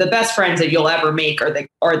 Community, the best friends that you'll ever make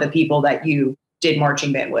are the people that you did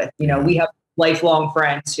marching band with. We have lifelong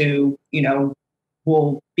friends who,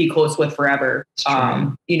 we'll be close with forever.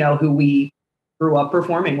 Who we grew up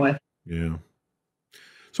performing with. Yeah.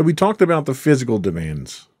 So we talked about the physical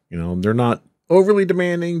demands. They're not overly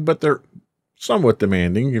demanding, but they're somewhat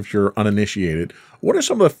demanding if you're uninitiated. What are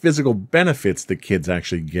some of the physical benefits that kids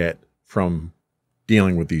actually get from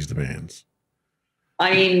dealing with these demands?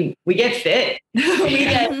 We get fit.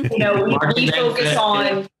 We focus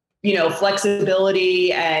on,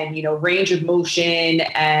 flexibility and, range of motion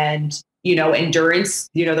and, endurance.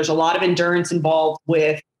 There's a lot of endurance involved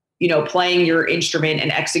with, playing your instrument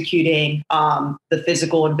and executing the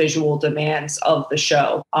physical and visual demands of the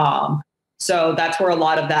show. So that's where a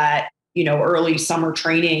lot of that, early summer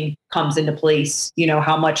training comes into place.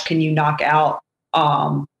 How much can you knock out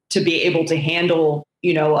to be able to handle,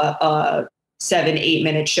 a 7-8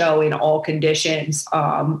 minute show in all conditions,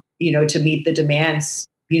 to meet the demands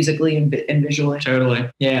musically and visually. Totally.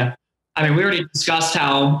 Yeah. We already discussed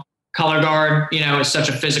how color guard, is such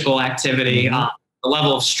a physical activity. The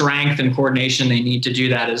level of strength and coordination they need to do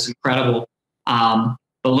that is incredible. But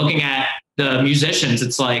looking at the musicians,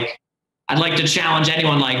 it's like, I'd like to challenge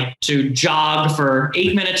anyone to jog for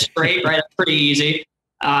 8 minutes straight, right? That's pretty easy.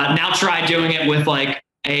 now try doing it with like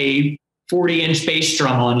a 40-inch bass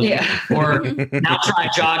drum on you, or now try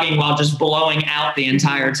jogging while just blowing out the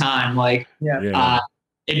entire time. Like,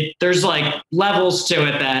 there's like levels to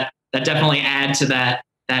it that definitely add to that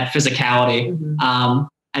physicality.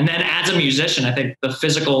 And then as a musician, I think the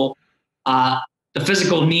physical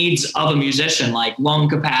needs of a musician, like lung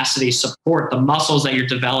capacity, support, the muscles that you're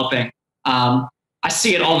developing. I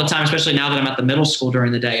see it all the time, especially now that I'm at the middle school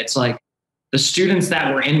during the day. It's like the students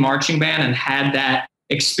that were in marching band and had that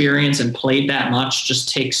experience and played that much just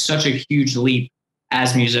take such a huge leap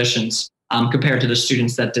as musicians compared to the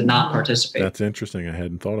students that did not participate. That's interesting. I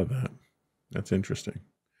hadn't thought of that. That's interesting.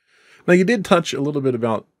 Now, you did touch a little bit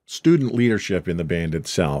about student leadership in the band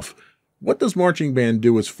itself. What does marching band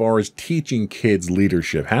do as far as teaching kids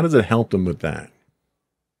leadership? How does it help them with that?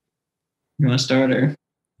 You want to start, or?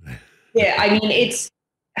 Yeah, I mean,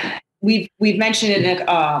 we've mentioned in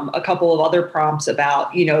a couple of other prompts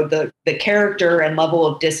about, you know, the character and level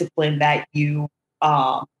of discipline that you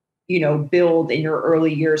build in your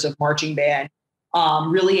early years of marching band.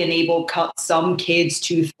 Really enable some kids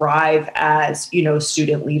to thrive as, you know,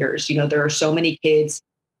 student leaders. You know, there are so many kids,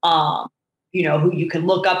 you know, who you can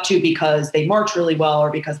look up to because they march really well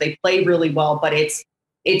or because they play really well, but it's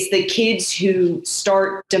the kids who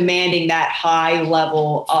start demanding that high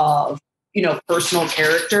level of, you know, personal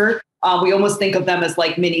character. We almost think of them as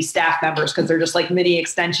like mini staff members because they're just like mini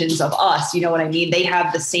extensions of us. You know what I mean? They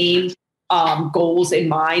have the same goals in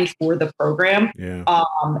mind for the program. Yeah.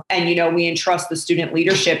 And, you know, we entrust the student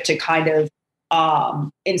leadership to kind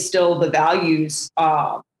of instill the values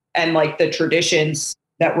and like the traditions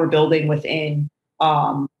that we're building within,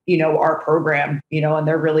 you know, our program, you know, and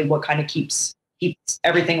they're really what kind of keeps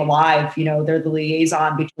everything alive. You know, they're the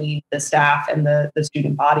liaison between the staff and the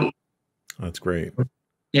student body. That's great.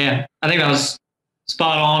 Yeah, I think that was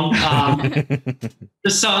spot on.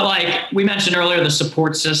 Just so, like we mentioned earlier, the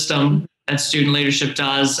support system that student leadership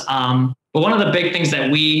does. But one of the big things that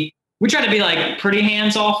we try to be like pretty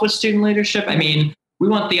hands off with student leadership. I mean, we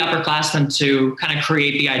want the upperclassmen to kind of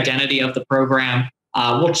create the identity of the program.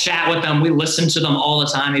 We'll chat with them. We listen to them all the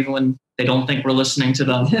time, even when they don't think we're listening to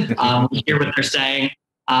them. We hear what they're saying.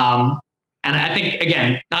 And I think,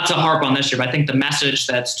 again, not to harp on this year, but I think the message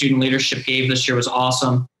that student leadership gave this year was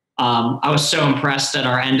awesome. I was so impressed at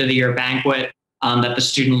our end of the year banquet that the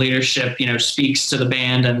student leadership, you know, speaks to the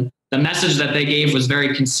band, and the message that they gave was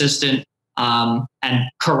very consistent and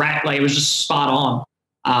correct. Like, it was just spot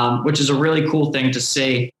on, which is a really cool thing to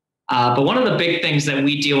see. But one of the big things that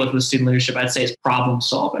we deal with student leadership, I'd say, is problem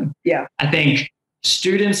solving. Yeah. I think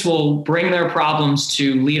students will bring their problems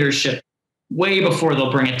to leadership way before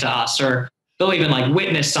they'll bring it to us, or they'll even like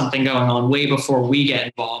witness something going on way before we get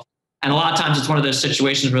involved. And a lot of times it's one of those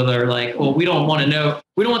situations where they're like, well, we don't want them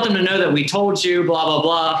to know that we told you, blah, blah,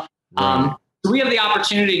 blah. Right. So we have the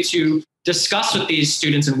opportunity to discuss with these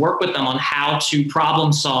students and work with them on how to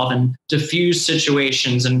problem solve and diffuse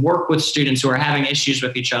situations and work with students who are having issues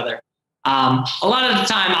with each other. A lot of the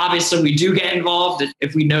time, obviously, we do get involved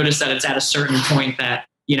if we notice that it's at a certain point that,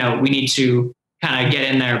 you know, we need to kind of get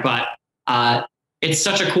in there. But it's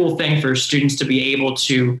such a cool thing for students to be able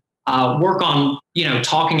to work on, you know,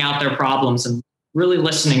 talking out their problems and really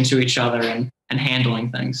listening to each other and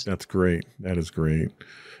handling things. That's great. That is great.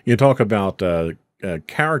 You talk about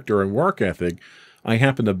character and work ethic. I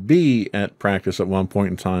happened to be at practice at one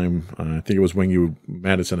point in time. I think it was when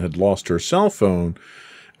Madison had lost her cell phone,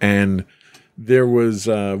 and there was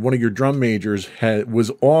one of your drum majors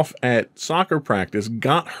was off at soccer practice,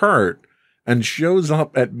 got hurt, and shows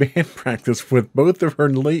up at band practice with both of her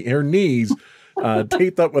knees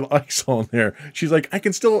taped up with ice on there. She's like, I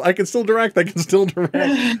can still direct. Like,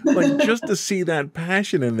 just to see that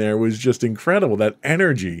passion in there was just incredible. That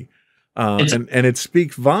energy, and it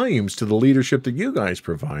speaks volumes to the leadership that you guys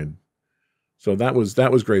provide. So that was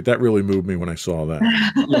great. That really moved me when I saw that.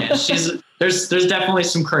 Yeah, there's definitely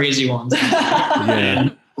some crazy ones. Yeah,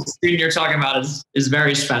 the student you're talking about is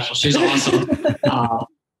very special. She's awesome.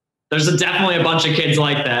 There's definitely a bunch of kids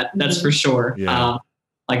like that. That's for sure. Yeah.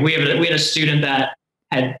 Like we had a student that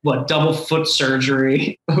had double foot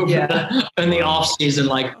surgery in the off season,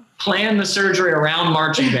 like planned the surgery around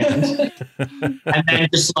marching band, and then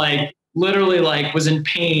just like literally like was in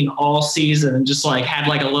pain all season and just like had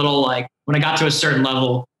like a little like when I got to a certain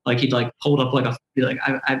level, like he'd like hold up like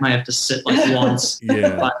I might have to sit like once.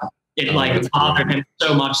 Yeah. But it like bothered him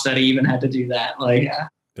so much that he even had to do that. Like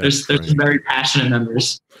there's very passionate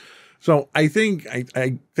members. So I think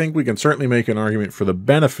we can certainly make an argument for the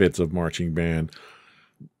benefits of marching band.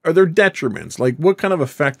 Are there detriments? Like, what kind of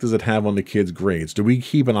effect does it have on the kids' grades? Do we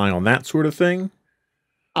keep an eye on that sort of thing?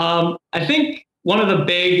 I think one of the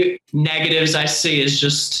big negatives I see is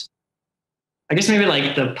just, I guess maybe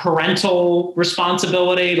like the parental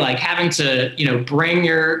responsibility, like having to, bring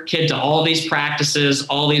your kid to all these practices,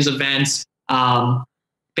 all these events,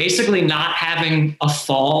 basically not having a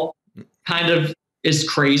fall kind of is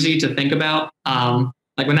crazy to think about.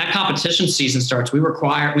 Like when that competition season starts, we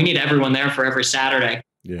need everyone there for every Saturday.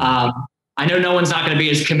 Yeah. I know no one's not going to be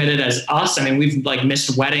as committed as us. I mean, we've like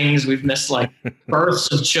missed weddings, we've missed like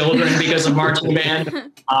births of children because of marching band.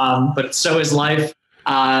 But so is life.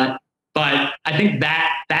 But I think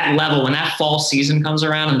that level, when that fall season comes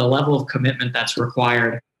around and the level of commitment that's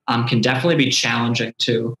required, can definitely be challenging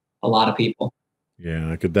to a lot of people.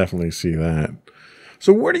 Yeah, I could definitely see that.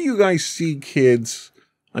 So where do you guys see kids?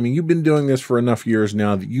 I mean, you've been doing this for enough years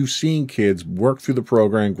now that you've seen kids work through the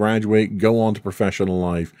program, graduate, go on to professional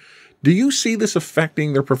life. Do you see this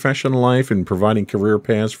affecting their professional life and providing career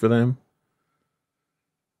paths for them?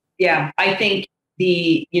 Yeah, I think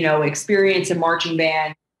the, experience in marching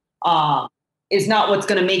band is not what's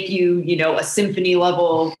going to make you, a symphony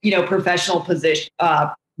level, professional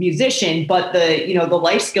musician, but the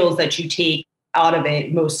life skills that you take out of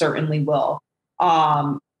it most certainly will.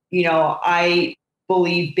 I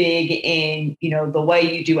believe big in, the way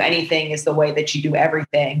you do anything is the way that you do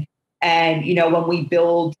everything. And, when we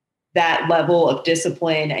build that level of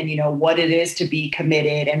discipline and, what it is to be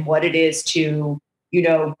committed and what it is to,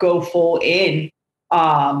 go full in,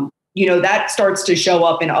 that starts to show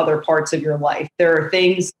up in other parts of your life. There are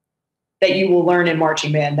things that you will learn in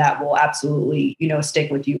marching band that will absolutely, stick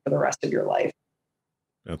with you for the rest of your life.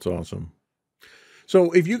 That's awesome.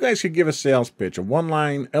 So if you guys could give a sales pitch, a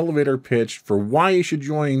one-line elevator pitch for why you should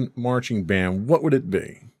join marching band, what would it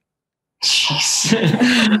be?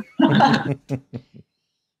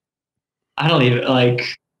 I don't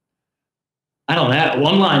know.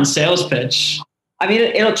 One-line sales pitch. I mean,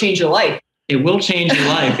 it'll change your life. It will change your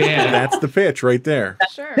life. Yeah. That's the pitch right there.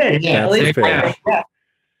 Sure. Yeah, That's the pitch. Yeah.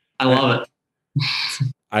 I love it.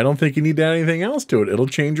 I don't think you need to add anything else to it. It'll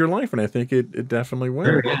change your life, and I think it definitely will.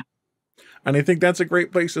 Sure, yeah. And I think that's a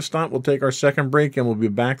great place to stop. We'll take our second break, and we'll be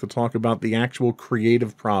back to talk about the actual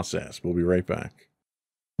creative process. We'll be right back.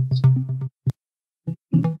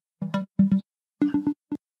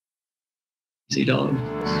 Easy dog.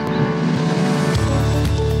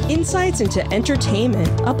 Insights into Entertainment,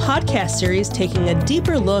 a podcast series taking a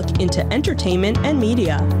deeper look into entertainment and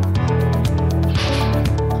media.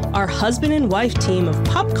 Our husband and wife team of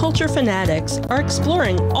pop culture fanatics are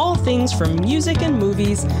exploring all things from music and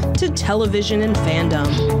movies to television and fandom.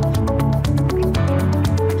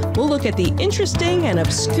 We'll look at the interesting and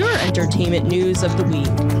obscure entertainment news of the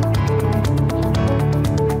week.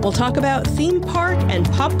 We'll talk about theme park and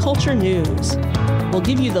pop culture news. We'll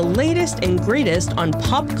give you the latest and greatest on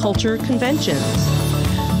pop culture conventions.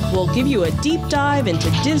 We'll give you a deep dive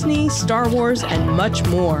into Disney, Star Wars, and much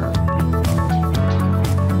more.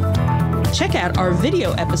 Check out our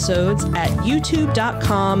video episodes at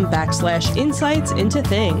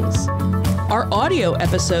youtube.com/insightsintothings. Our audio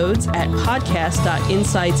episodes at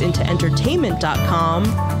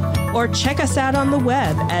podcast.insightsintoentertainment.com, or check us out on the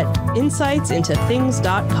web at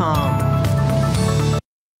insightsintothings.com.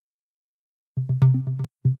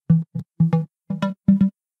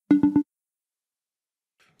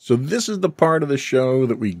 So this is the part of the show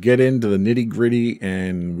that we get into the nitty-gritty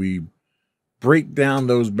and we break down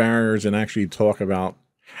those barriers and actually talk about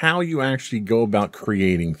how you actually go about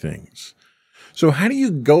creating things. So how do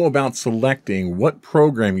you go about selecting what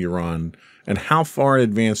program you're on, and how far in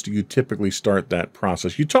advance do you typically start that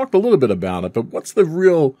process? You talked a little bit about it, but what's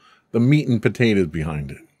the meat and potatoes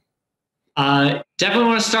behind it? Definitely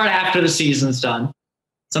want to start after the season's done.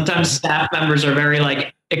 Sometimes staff members are very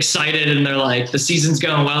excited and they're like, the season's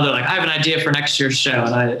going well. They're like, I have an idea for next year's show.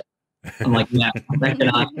 And I'm like, no, that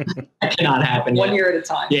cannot happen. One year at a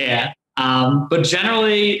time. Yeah. But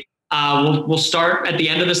generally, we'll start at the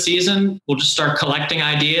end of the season. We'll just start collecting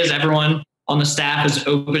ideas. Everyone on the staff is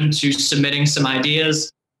open to submitting some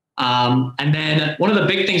ideas. And then one of the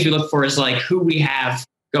big things we look for is who we have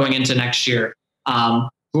going into next year.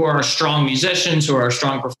 Who are our strong musicians, who are our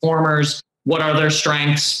strong performers, what are their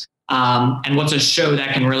strengths, and what's a show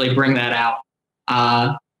that can really bring that out.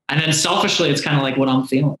 And then selfishly, it's kind of what I'm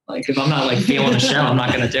feeling. If I'm not feeling a show, I'm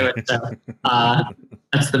not going to do it. So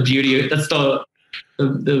that's the beauty. That's the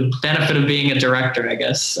benefit of being a director, I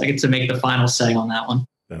guess. I get to make the final say on that one.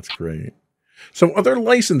 That's great. So are there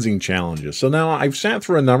licensing challenges? So now I've sat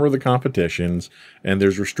through a number of the competitions, and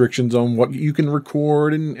there's restrictions on what you can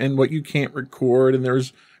record and what you can't record, and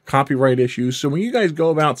there's copyright issues. So when you guys go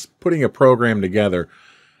about putting a program together,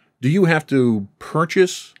 do you have to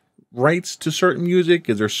purchase rights to certain music?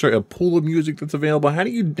 Is there a pool of music that's available? How do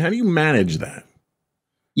you manage that?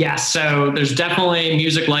 Yeah, so there's definitely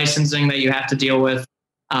music licensing that you have to deal with.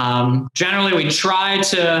 Generally, we try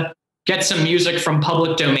to get some music from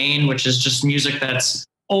public domain, which is just music that's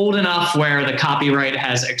old enough where the copyright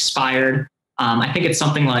has expired. I think it's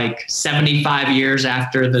something like 75 years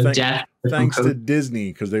after the death. Thanks to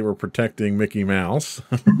Disney, because they were protecting Mickey Mouse.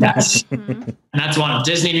 Yes. And that's one.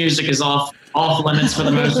 Disney music is off limits for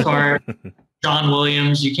the most part. John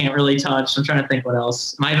Williams, you can't really touch. I'm trying to think what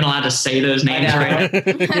else. Am I even allowed to say those names right?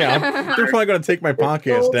 Yeah, they're probably going to take my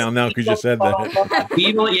podcast down now because you said that.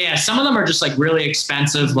 Beatles, yeah, some of them are just like really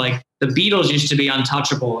expensive. Like the Beatles used to be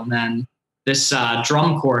untouchable, and then this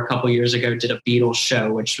drum corps a couple years ago did a Beatles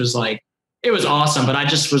show, which was like, it was awesome. But I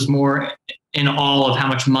just was more in awe of how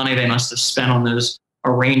much money they must have spent on those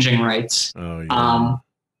arranging rights. Oh, yeah.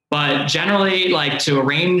 But generally, like to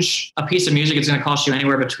arrange a piece of music, it's going to cost you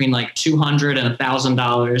anywhere between like $200 and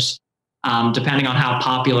 $1,000, depending on how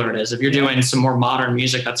popular it is. If you're doing some more modern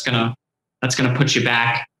music, that's gonna put you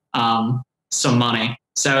back some money.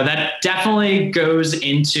 So that definitely goes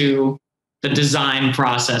into the design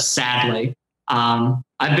process. Sadly,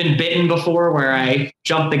 I've been bitten before where I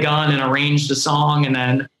jumped the gun and arranged a song, and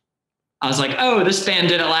then I was like, "Oh, this band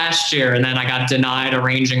did it last year," and then I got denied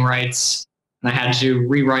arranging rights. And I had to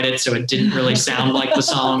rewrite it so it didn't really sound like the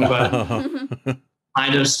song, but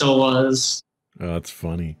kind of still was. Oh, that's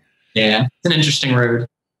funny. Yeah, it's an interesting road.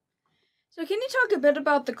 So can you talk a bit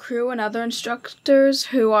about the crew and other instructors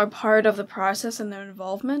who are part of the process and their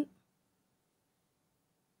involvement?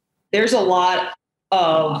 There's a lot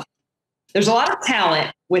of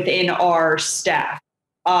talent within our staff.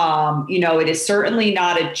 It is certainly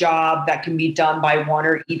not a job that can be done by one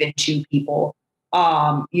or even two people.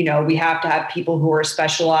 We have to have people who are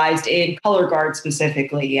specialized in color guard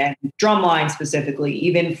specifically and drumline specifically,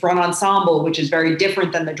 even front ensemble, which is very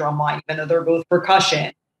different than the drumline, even though they're both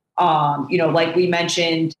percussion. Like we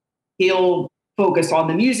mentioned, he'll focus on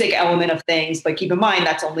the music element of things, but keep in mind,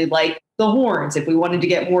 that's only like the horns. If we wanted to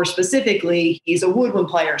get more specifically, he's a woodwind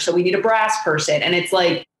player. So we need a brass person. And it's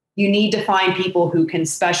like, you need to find people who can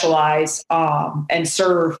specialize, and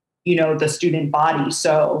serve, the student body.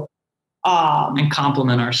 So, and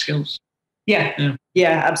complement our skills. Yeah,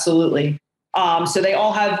 absolutely. So they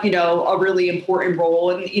all have, a really important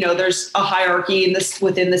role, and there's a hierarchy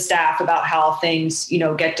within the staff about how things,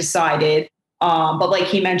 get decided. But like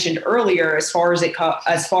he mentioned earlier, as far as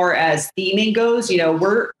theming goes,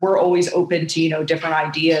 we're always open to different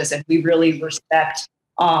ideas, and we really respect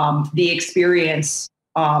the experience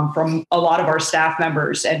from a lot of our staff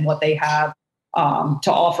members and what they have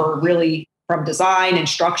to offer. Really. From design,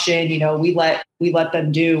 instruction, we let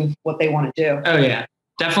them do what they want to do. Oh yeah,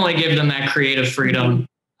 definitely give them that creative freedom.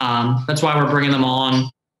 That's why we're bringing them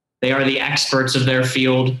on. They are the experts of their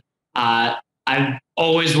field. I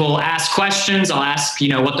always will ask questions. I'll ask,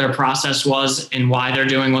 what their process was and why they're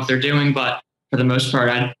doing what they're doing. But for the most part,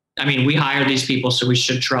 I mean, we hire these people, so we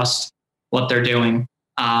should trust what they're doing.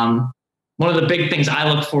 One of the big things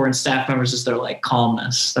I look for in staff members is their like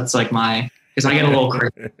calmness. That's like because I get a little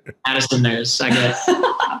crazy. Addison knows. I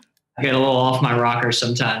get a little off my rocker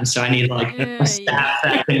sometimes. So I need like a staff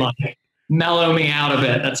that can like mellow me out a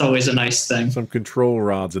bit. That's always a nice thing. Some control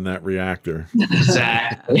rods in that reactor.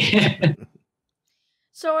 Exactly.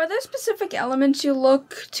 So are there specific elements you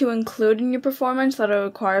look to include in your performance that are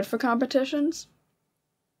required for competitions?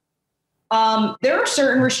 There are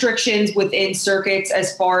certain restrictions within circuits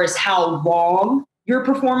as far as how long your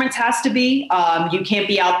performance has to be. You can't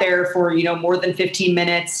be out there for, more than 15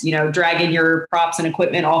 minutes, dragging your props and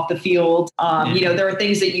equipment off the field. There are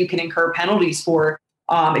things that you can incur penalties for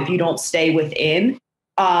if you don't stay within.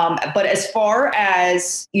 But as far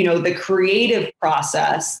as, the creative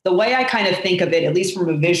process, the way I kind of think of it, at least from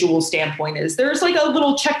a visual standpoint, is there's like a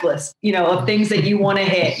little checklist, of things that you want to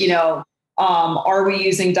hit, are we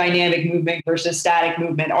using dynamic movement versus static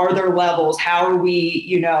movement? Are there levels? How are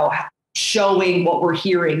we, showing what we're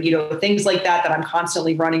hearing, things like that I'm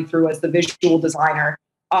constantly running through as the visual designer.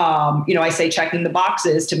 I say checking the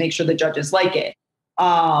boxes to make sure the judges like it.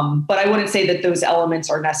 But I wouldn't say that those elements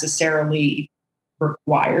are necessarily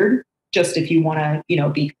required, just if you want to,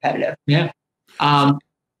 be competitive. Yeah. I'm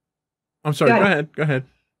sorry. Go ahead.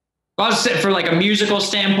 Well, I'll say for like a musical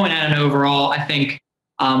standpoint and an overall, I think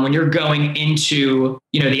when you're going into,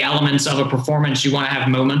 the elements of a performance, you want to have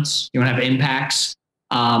moments, you want to have impacts.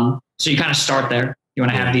 So you kind of start there. You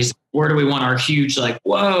want to have these, where do we want our huge, like,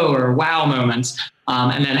 whoa or wow moments?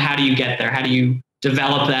 And then how do you get there? How do you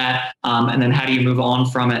develop that? And then how do you move on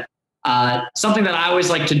from it? Something that I always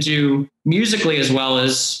like to do musically as well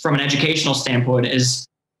as from an educational standpoint is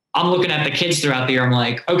I'm looking at the kids throughout the year. I'm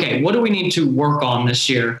like, okay, what do we need to work on this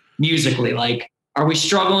year musically? Like, are we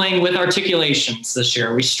struggling with articulations this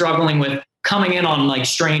year? Are we struggling with coming in on like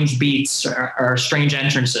strange beats or strange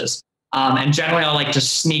entrances? And generally I'll like to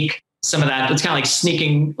sneak some of that. It's kind of like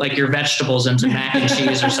sneaking like your vegetables into mac and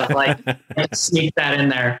cheese or something, like sneak that in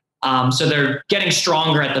there. So they're getting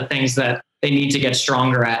stronger at the things that they need to get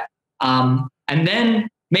stronger at. And then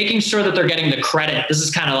making sure that they're getting the credit. This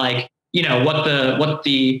is kind of like, what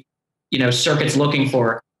the circuit's looking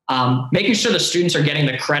for. Making sure the students are getting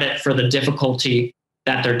the credit for the difficulty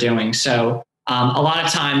that they're doing. So a lot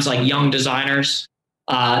of times, like young designers,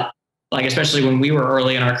 like especially when we were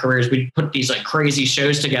early in our careers, we'd put these like crazy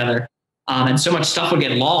shows together, and so much stuff would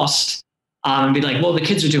get lost, and be like, well, the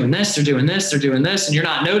kids are doing this, they're doing this, they're doing this, and you're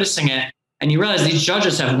not noticing it. And you realize these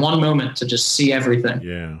judges have one moment to just see everything.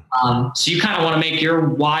 Yeah. So you kind of want to make your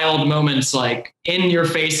wild moments like in your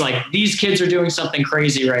face, like these kids are doing something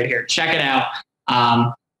crazy right here. Check it out.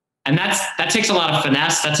 And that takes a lot of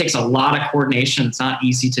finesse. That takes a lot of coordination. It's not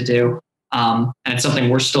easy to do. And it's something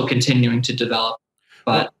we're still continuing to develop.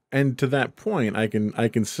 But and to that point, I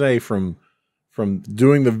can say from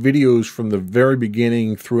doing the videos from the very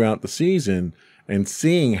beginning throughout the season and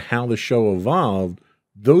seeing how the show evolved,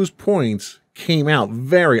 those points came out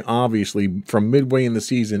very obviously from midway in the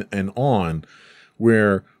season and on,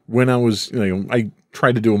 where when I was, I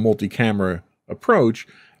tried to do a multi-camera approach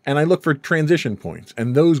and I look for transition points,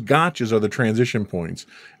 and those gotchas are the transition points,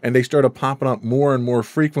 and they started popping up more and more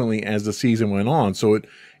frequently as the season went on. So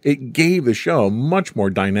it gave the show a much more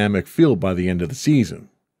dynamic feel by the end of the season.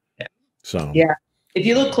 Yeah. So yeah, if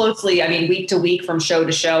you look closely, I mean, week to week from show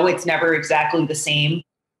to show, it's never exactly the same.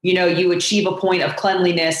 You achieve a point of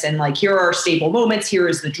cleanliness and like, here are our staple moments. Here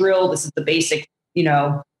is the drill. This is the basic,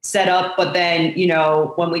 setup. But then,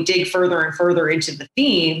 when we dig further and further into the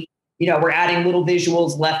theme, we're adding little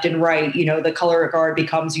visuals left and right. The color guard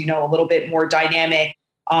becomes, a little bit more dynamic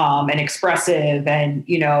and expressive. And,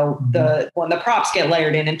 when the props get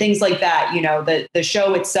layered in and things like that, the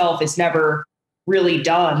show itself is never really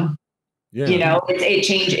done. Yeah. It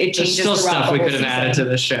changes. There's still stuff we could have added to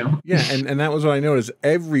this show. Yeah, and that was what I noticed.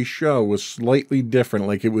 Every show was slightly different.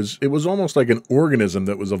 Like it was almost like an organism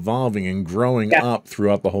that was evolving and growing up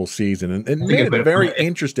throughout the whole season, and it made it very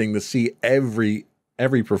interesting to see every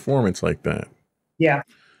performance like that. Yeah,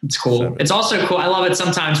 it's cool. So, it's also cool. I love it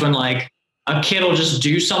sometimes when like a kid will just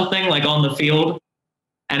do something like on the field,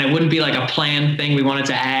 and it wouldn't be like a planned thing we wanted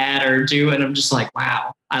to add or do, and I'm just like,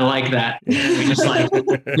 wow. I like that. We just like,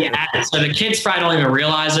 yeah. So the kids probably don't even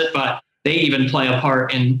realize it, but they even play a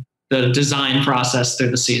part in the design process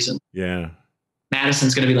through the season. Yeah.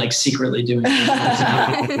 Madison's going to be like secretly doing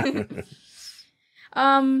it.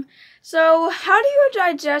 So how do you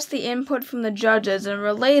digest the input from the judges and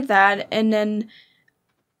relay that in an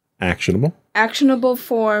actionable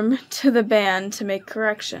form to the band to make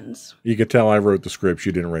corrections? You could tell I wrote the script.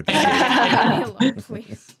 You didn't write the script. Leave me alone,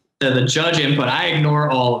 please. The judge input, I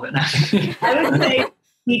ignore all of it. I would say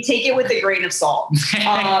you take it with a grain of salt.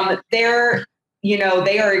 They are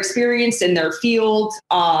experienced in their field.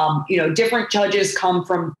 Different judges come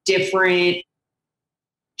from different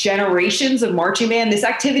generations of marching band. This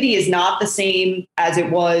activity is not the same as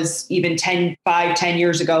it was even 10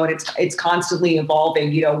 years ago. And it's constantly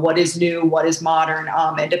evolving, what is new, what is modern.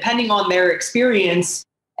 And depending on their experience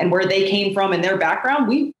and where they came from and their background,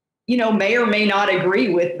 we may or may not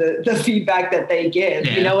agree with the feedback that they give.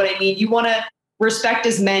 Yeah. You know what I mean? You want to respect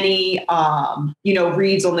as many,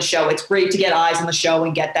 reads on the show. It's great to get eyes on the show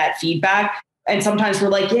and get that feedback. And sometimes we're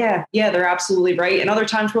like, yeah, they're absolutely right. And other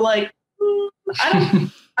times we're like, I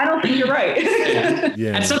don't think you're right.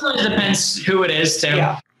 Yeah. And sometimes it depends who it is too.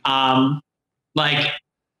 Yeah. Like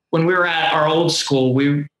when we were at our old school,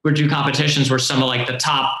 we would do competitions where some of like the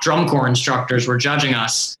top drum corps instructors were judging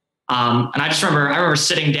us. And I remember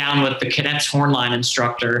sitting down with the cadets horn line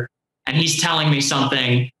instructor, and he's telling me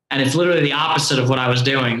something, and it's literally the opposite of what I was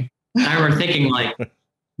doing. And I remember thinking like,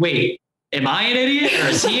 wait, am I an idiot or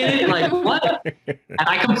is he an idiot? Like what? And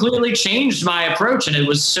I completely changed my approach, and it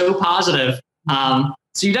was so positive.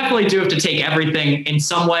 So you definitely do have to take everything in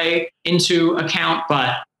some way into account,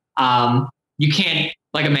 but you can't,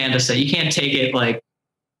 like Amanda said, you can't take it like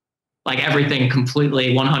everything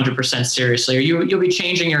completely 100% seriously, or you'll be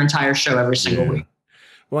changing your entire show every single week.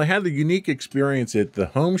 Well, I had the unique experience at the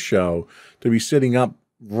home show to be sitting up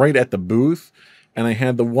right at the booth, and I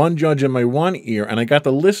had the one judge in my one ear, and I got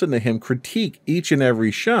to listen to him critique each and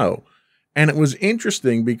every show. And it was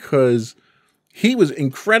interesting because he was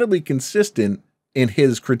incredibly consistent in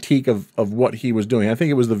his critique of what he was doing. I think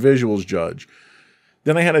it was the visuals judge.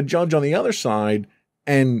 Then I had a judge on the other side,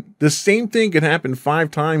 And the same thing could happen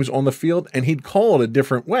 5 times on the field, and he'd call it a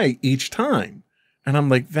different way each time. And I'm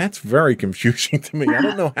like, that's very confusing to me. I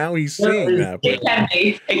don't know how he's seeing that. But, it can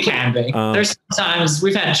be. It can be. There's sometimes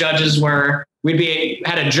we've had judges where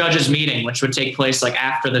had a judges meeting, which would take place like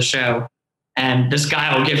after the show. And this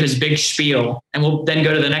guy will give his big spiel, and we'll then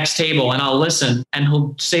go to the next table, and I'll listen, and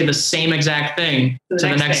he'll say the same exact thing to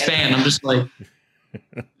the next fan. I'm just like,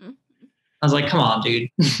 I was like, come on, dude.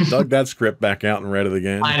 Dug that script back out and read it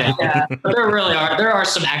again. I know. Yeah. But there are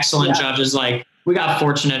some excellent judges. Like, we got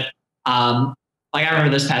fortunate. Like, I remember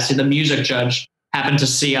this past year, the music judge happened to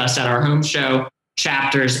see us at our home show,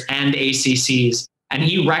 chapters and ACCs. And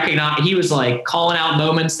he was like calling out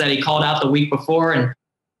moments that he called out the week before, and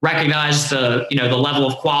recognized the level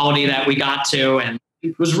of quality that we got to, and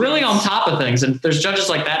was really on top of things. And there's judges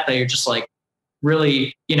like that you're just like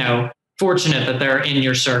really, fortunate that they're in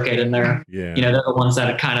your circuit, and they're, they're the ones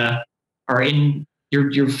that kind of are in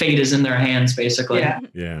your fate is in their hands, basically.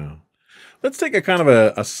 Yeah. Let's take a kind of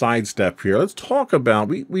a sidestep here. Let's talk about,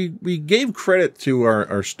 we gave credit to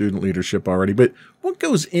our student leadership already, but what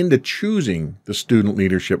goes into choosing the student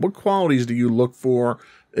leadership? What qualities do you look for?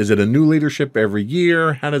 Is it a new leadership every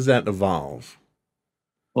year? How does that evolve?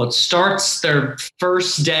 Well, it starts their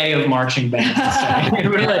first day of marching band.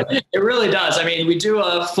 It really does. I mean, we do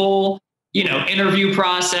a full, interview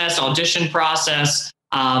process, audition process,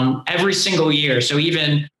 every single year. So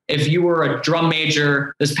even if you were a drum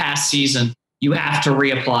major this past season, you have to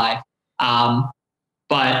reapply.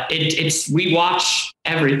 But we watch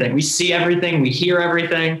everything. We see everything. We hear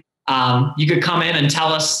everything. You could come in and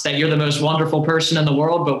tell us that you're the most wonderful person in the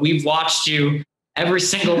world, but we've watched you every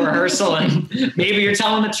single rehearsal, and maybe you're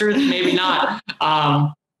telling the truth, maybe not.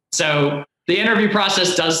 So the interview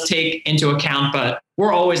process does take into account, but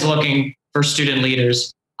we're always looking for student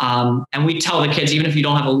leaders. And we tell the kids, even if you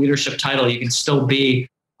don't have a leadership title, you can still be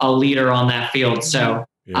a leader on that field. So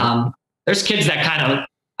there's kids that kind of,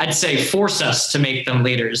 I'd say, force us to make them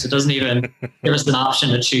leaders. It doesn't even give us an option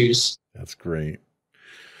to choose. That's great.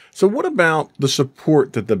 So what about the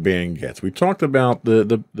support that the band gets? We talked about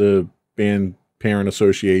the band parent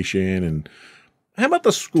association, and how about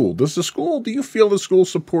the school? Do you feel the school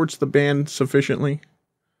supports the band sufficiently?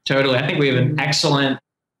 Totally. I think we have an excellent,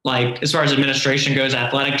 as far as administration goes,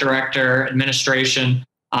 athletic director, administration.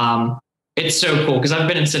 It's so cool because I've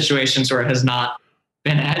been in situations where it has not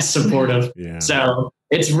been as supportive. Yeah. So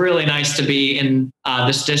it's really nice to be in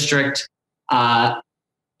this district.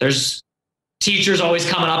 There's teachers always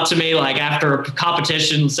coming up to me after a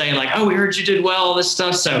competition saying oh, we heard you did well, all this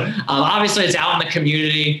stuff. So obviously it's out in the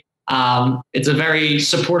community. It's a very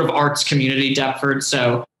supportive arts community, Deptford.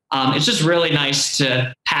 So it's just really nice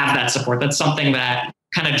to have that support. That's something that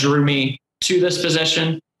kind of drew me to this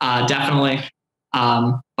position, definitely.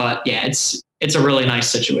 But yeah, it's a really nice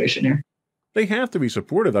situation here. They have to be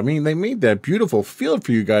supportive. I mean, they made that beautiful field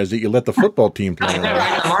for you guys that you let the football team play on.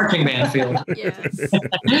 Right, the marching band field. Yes.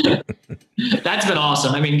 That's been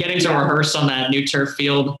awesome. I mean, getting to rehearse on that new turf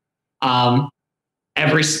field,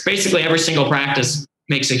 basically every single practice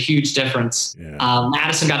makes a huge difference. Yeah.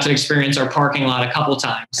 Madison got to experience our parking lot a couple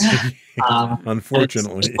times.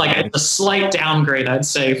 Unfortunately. It's a slight downgrade, I'd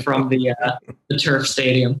say, from the turf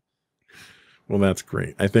stadium. Well, that's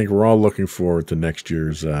great. I think we're all looking forward to next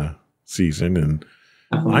year's season, and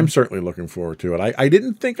I'm certainly looking forward to it. I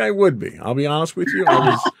didn't think I would be. I'll be honest with you.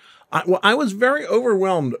 I was very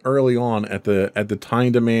overwhelmed early on at the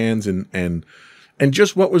time demands and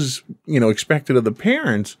just what was expected of the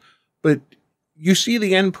parents. But you see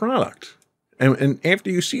the end product, and after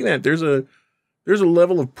you see that, there's a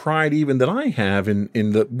level of pride even that I have in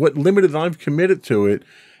what limited I've committed to it,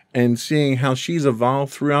 and seeing how she's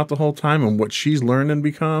evolved throughout the whole time and what she's learned and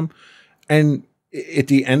become, and at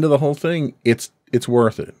the end of the whole thing, it's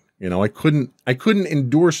worth it. I couldn't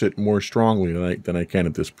endorse it more strongly than I can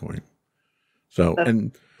at this point. So, that's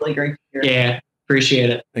really great to hear. Yeah, appreciate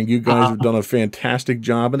it. And you guys have done a fantastic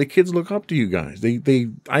job, and the kids look up to you guys.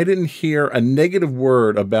 I didn't hear a negative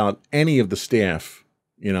word about any of the staff,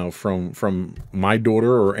 from my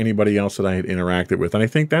daughter or anybody else that I had interacted with. And I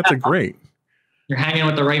think that's a great. You're hanging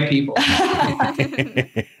with the right people.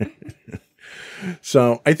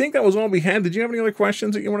 So I think that was all we had. Did you have any other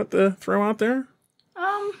questions that you wanted to throw out there?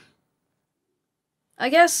 I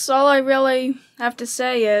guess all I really have to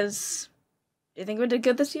say is, do you think we did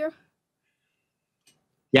good this year?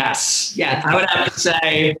 Yes. Yeah, I would have to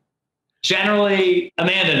say, generally,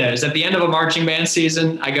 Amanda knows, at the end of a marching band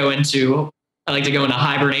season, I like to go into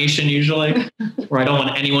hibernation usually, where I don't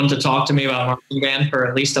want anyone to talk to me about marching band for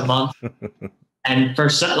at least a month. And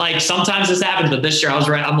sometimes this happens, but this year I was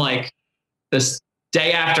right. I'm like, this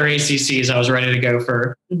day after ACCs, I was ready to go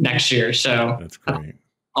for next year. So That's great.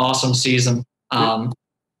 Awesome season.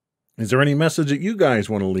 Is there any message that you guys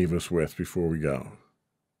want to leave us with before we go?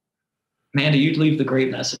 Amanda, you'd leave the great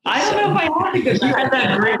message. I don't know if I have a good You had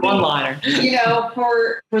that great one-liner.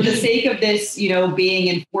 For the sake of this, being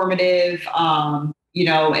informative, and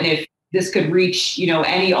if this could reach,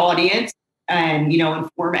 any audience and,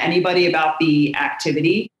 inform anybody about the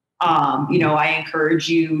activity, I encourage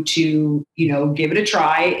you to, give it a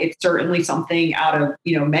try. It's certainly something out of,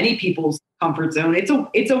 many people's comfort zone.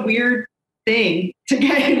 It's a weird thing to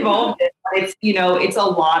get involved in, but it's a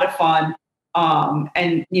lot of fun.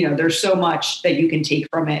 And there's so much that you can take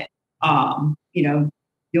from it.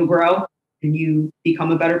 You'll grow and you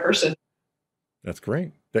become a better person. That's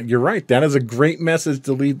great. You're right. That is a great message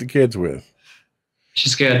to leave the kids with.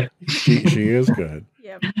 She's good. She is good.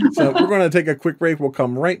 Yep. So we're going to take a quick break. We'll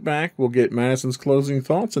come right back. We'll get Madison's closing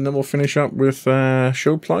thoughts, and then we'll finish up with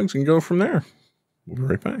show plugs and go from there. We'll be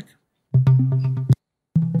right back.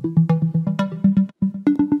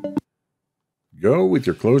 Go with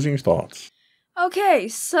your closing thoughts. Okay,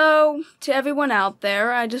 so to everyone out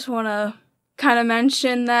there, I just want to kind of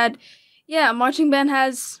mention that, yeah, marching band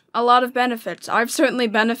has a lot of benefits. I've certainly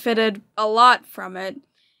benefited a lot from it.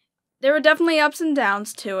 There are definitely ups and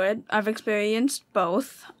downs to it. I've experienced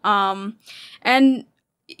both. And,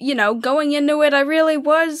 going into it, I really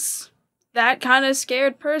was that kind of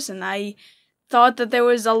scared person. I thought that there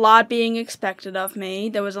was a lot being expected of me.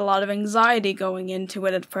 There was a lot of anxiety going into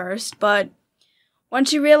it at first, but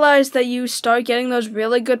once you realize that you start getting those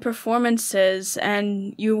really good performances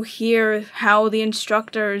and you hear how the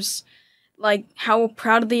instructors, how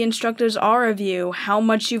proud the instructors are of you, how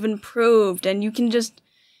much you've improved, and you can just,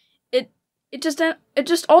 it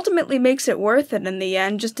just ultimately makes it worth it in the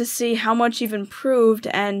end, just to see how much you've improved,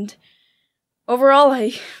 and overall,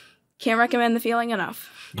 I can't recommend the feeling enough.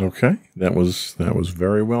 Okay, that was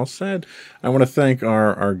very well said. I want to thank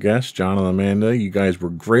our guests, John and Amanda. You guys were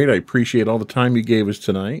great. I appreciate all the time you gave us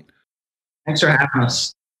tonight. Thanks for having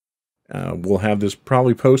us. We'll have this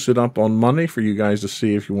probably posted up on Monday for you guys to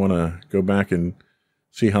see if you want to go back and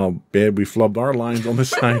see how bad we flubbed our lines on this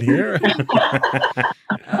side here.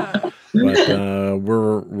 But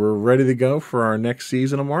we're ready to go for our next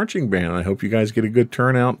season of marching band. I hope you guys get a good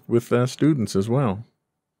turnout with students as well.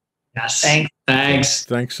 Yes.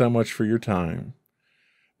 Thanks so much for your time.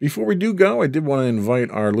 Before we do go, I did want to invite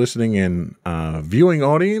our listening and viewing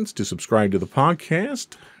audience to subscribe to the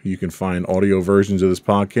podcast. You can find audio versions of this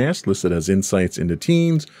podcast listed as Insights into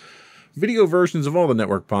Teens. Video versions of all the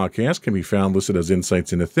network podcasts can be found listed as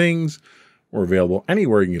Insights into Things. We're available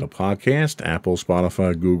anywhere you can get a podcast, Apple,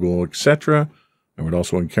 Spotify, Google, etc. I would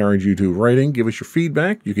also encourage you to write in, give us your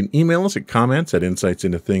feedback. You can email us at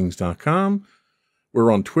comments@insightsintothings.com.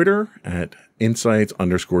 We're on Twitter at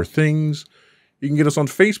insights_things. You can get us on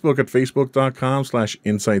Facebook at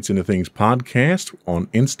facebook.com/insightsintothingspodcast. On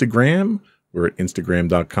Instagram, we're at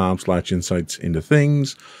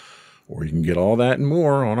instagram.com/insightsintothings. Or you can get all that and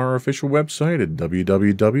more on our official website at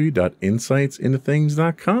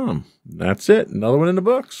www.insightsintothings.com. That's it. Another one in the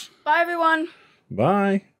books. Bye, everyone.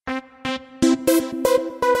 Bye.